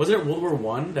 Wasn't it World War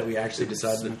One that we actually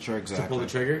decided not sure to pull exactly. the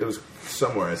trigger? It was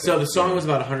somewhere. I think. So the song was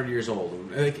about 100 years old.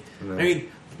 Like, No. I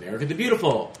mean, America the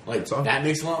Beautiful. Like, Good song. that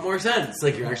makes a lot more sense.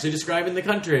 Like, you're actually describing the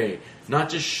country, not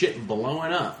just shit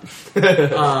blowing up.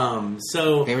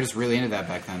 So, They were just really into that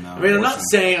back then, though. I mean, I'm not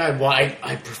saying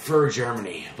I prefer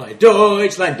Germany. Like,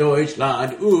 Deutschland,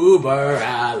 Deutschland, über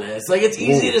alles. Like, it's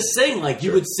easy Ooh. to sing. Like, you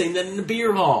Sure. would sing that in a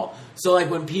beer hall. So, like,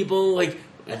 when people, like,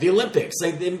 at the Olympics,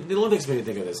 like, the Olympics made me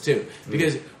think of this, too.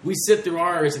 Because we sit through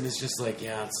ours, and it's just like,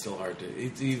 yeah, it's still hard to,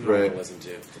 it's even hard Right. to listen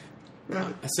to.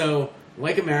 So,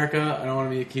 like America, I don't want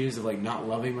to be accused of, like, not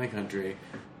loving my country.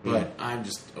 But I'm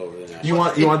just over the national.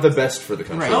 You want the best for the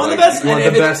country. Right. I want the Like, best, You want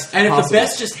and the if best. and if the possible.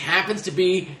 best just happens to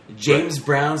be James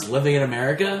Brown's "Living in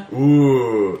America,"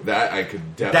 Ooh, that I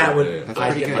could definitely. That's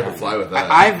pretty good. I could fly with that.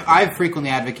 I've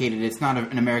frequently advocated. It's not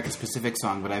an America-specific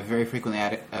song, but I've very frequently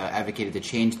advocated to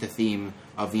change the theme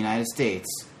of the United States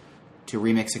to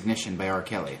remix "Ignition" by R.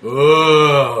 Kelly.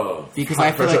 oh, Because Hot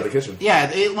I feel fresh out like, the kitchen. yeah,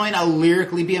 it might not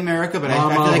lyrically be America, but I feel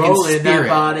Mama like in rolling that spirit.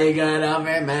 body, got up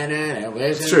and man, and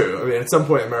It's true. I mean, at some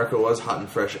point, America was hot and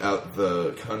fresh out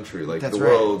the country, like That's the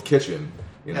right. world kitchen.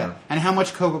 You Yeah. know, And how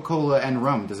much Coca-Cola and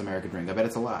rum does America drink? I bet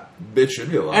it's a lot. it should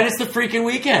be a lot. And it's the freaking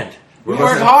weekend. We We're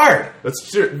work about to- hard.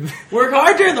 That's true. Work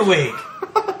hard during the week.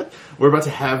 We're about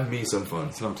to have me some fun.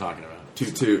 That's what I'm talking about.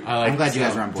 Toot. I like I'm glad you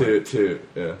guys are on board. Toot.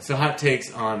 Yeah. So hot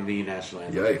takes on the national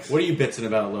anthem. Yikes. What are you bitsing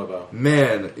about, Lobo?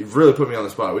 Man, it really put me on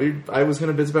the spot. I was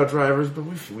going to bitch about drivers, but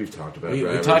we've talked about We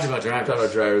drivers. talked about drivers. Talked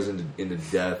about drivers into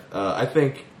death. I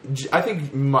think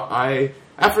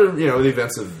after the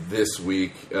events of this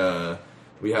week,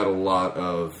 we had a lot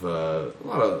of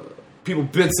people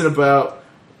bitching about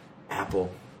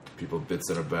Apple, people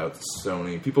bitching about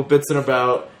Sony, people bitching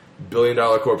about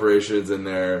billion-dollar corporations and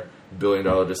their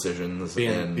billion-dollar decisions,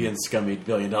 and Being scummy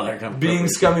billion-dollar company. being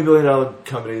scummy billion-dollar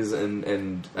companies,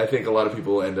 and I think a lot of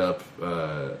people end up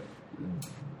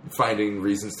finding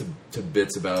reasons to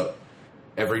bitch about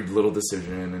every little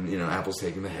decision, and Apple's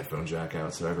taking the headphone jack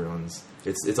out, so everyone's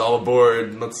it's all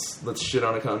aboard. Let's shit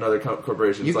on another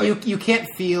corporation. It's You can't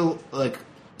feel like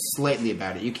slightly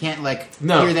about it. You can't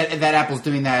No. hear that Apple's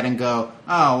doing that and go,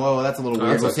 oh, whoa, that's a little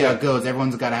weird. that's We'll see how okay. it goes.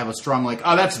 Everyone's got to have a strong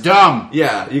oh, that's dumb.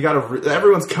 yeah, you gotta.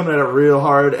 Everyone's coming at it real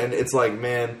hard, and it's like,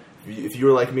 man, if you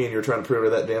were like me and you're trying to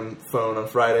pre-order that damn phone on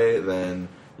Friday, then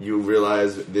you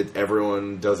realize that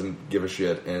everyone doesn't give a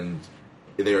shit, and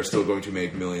they are still going to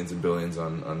make millions and billions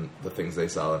on the things they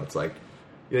sell, and it's like,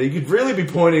 You know, you could really be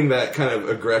pointing that kind of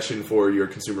aggression for your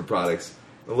consumer products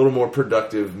in a little more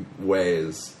productive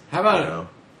ways. How about you know?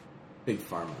 Big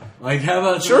Pharma? Like, how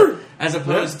about Sure. as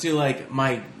opposed to like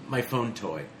my phone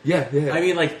toy? Yeah. I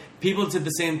mean, like people did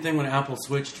the same thing when Apple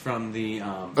switched from the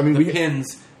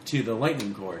pins to the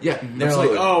Lightning cord. Yeah, they're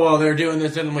absolutely. like, oh well, they're doing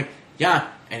this, and I'm like, yeah,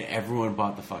 and everyone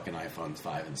bought the fucking iPhones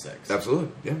 5 and 6. Absolutely,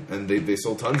 yeah, and they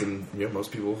sold tons, and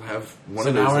most people have one So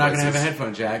of those. now we're not going to devices. have a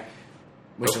headphone jack,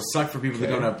 which will suck for people who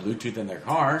Okay. don't have Bluetooth in their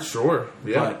car. Sure,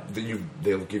 yeah, But-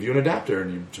 they'll give you an adapter,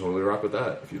 and you totally rock with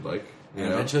that if you'd like. You And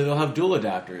know? eventually they'll have dual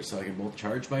adapters, so I can both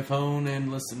charge my phone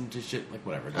and listen to shit, like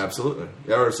whatever. Absolutely,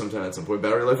 yeah, or sometime at some point,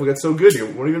 battery life will get so good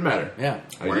it won't even matter. Yeah.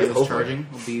 Wireless Hopefully. charging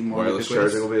will be more Wireless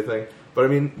ubiquitous. charging will be a thing. But I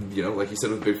mean, like you said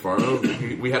with Big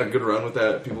Pharma, we had a good run with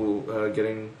that. People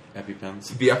getting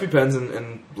EpiPens. the EpiPens,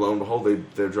 and lo and behold,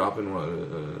 they're dropping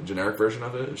a generic version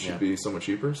of it. It should Yeah. be so much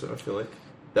cheaper. So I feel like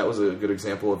that was a good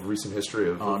example of recent history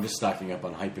of. Oh, I'm just stocking up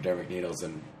on hypodermic needles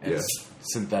and Yeah.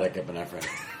 synthetic epinephrine.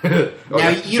 Now,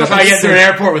 you don't If I get through an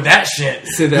airport with that shit.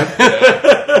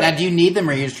 Now, do you need them,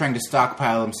 or are you just trying to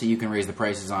stockpile them so you can raise the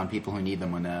prices on people who need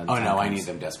them when? Oh no, I need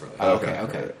them desperately. Oh, okay.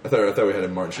 I thought we had a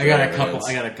March. I got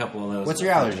a couple of those. What's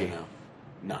your allergy?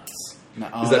 Nuts. No,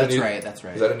 oh, Is that that's a new, right. That's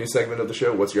right. Is that a new segment of the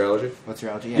show? What's your allergy? What's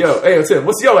your allergy? Yes. Yo, hey, it's him.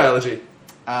 What's your allergy?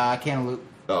 Cantaloupe.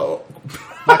 Oh,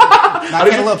 Not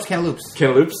cantaloupes. Cantaloupes.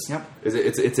 cantaloupes. Yep. Is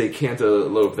it? It's a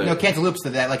cantaloupe. That No, cantaloupes.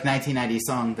 That like 1990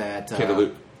 song that.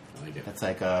 cantaloupe. I like it. That's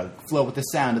like flow with the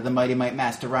sound of the mighty might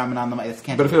master ramen on the mighty. That's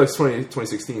But I cantaloupe. feel like it's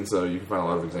 2016, so you can find a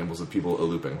lot of examples of people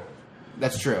looping.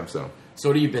 That's true. So So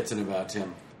what are you bitsing about,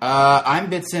 Tim?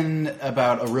 I'm bitching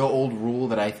about a real old rule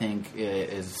that I think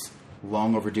is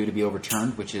long overdue to be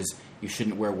overturned, which is you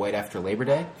shouldn't wear white after Labor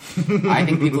Day. I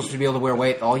think people should be able to wear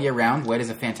white all year round. White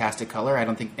is a fantastic color. I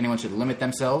don't think anyone should limit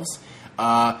themselves.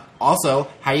 Also,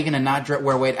 how are you going to not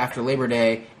wear white after Labor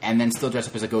Day and then still dress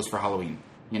up as a ghost for Halloween?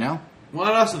 You know? Well,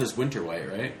 and also there's winter white,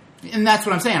 right? And that's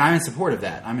what I'm saying. I'm in support of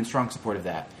that. I'm in strong support of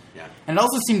that. Yeah. And it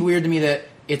also seemed weird to me that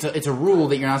it's a rule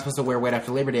that you're not supposed to wear white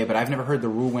after Labor Day, but I've never heard the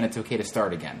rule when it's okay to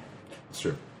start again. it's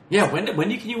true. Yeah. When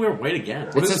can you wear white again?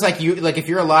 It's just like if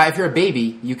you're alive, if you're a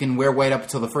baby, you can wear white up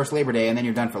until the first Labor Day, and then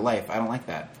you're done for life. I don't like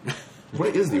that.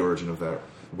 What is the origin of that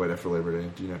white after Labor Day?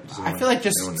 Do you know? Does I anyone- feel like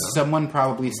just anyone know? someone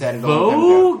probably said it a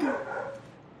long time ago. Vogue.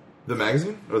 The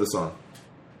magazine or the song?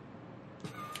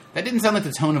 That didn't sound like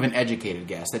the tone of an educated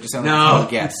guess. That just sounded No. like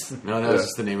a guess. No, that was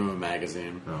just the name of a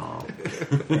magazine. Oh.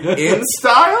 In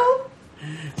style?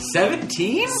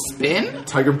 17? Spin?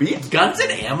 Tiger Beat? Guns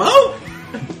and ammo?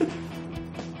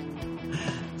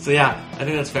 So yeah, I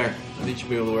think that's fair. I think you should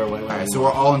be able to wear white. All right, so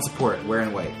we're all in support,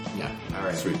 wearing white. yeah. All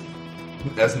right. Sweet.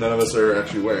 As none of us are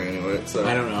actually wearing anyway, so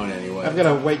I don't own any white. I've got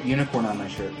a white unicorn on my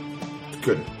shirt.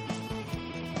 good.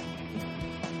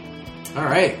 All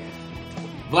right,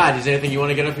 Vlad, is there anything you want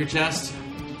to get off your chest?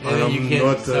 Anything you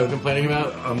can't stop complaining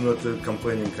about? I'm not a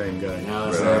complaining kind guy. No,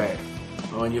 that's Right. all All right. right.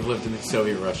 Well, when you've lived in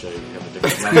Soviet Russia, you have a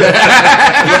different level,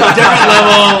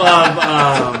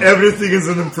 of. Everything is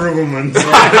an improvement.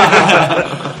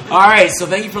 All right, so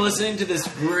thank you for listening to this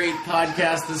great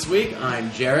podcast this week.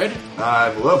 I'm Jared.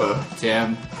 I'm Lobo.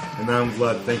 Tim. And I'm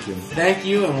Vlad. Thank you. Thank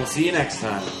you, and we'll see you next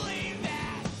time.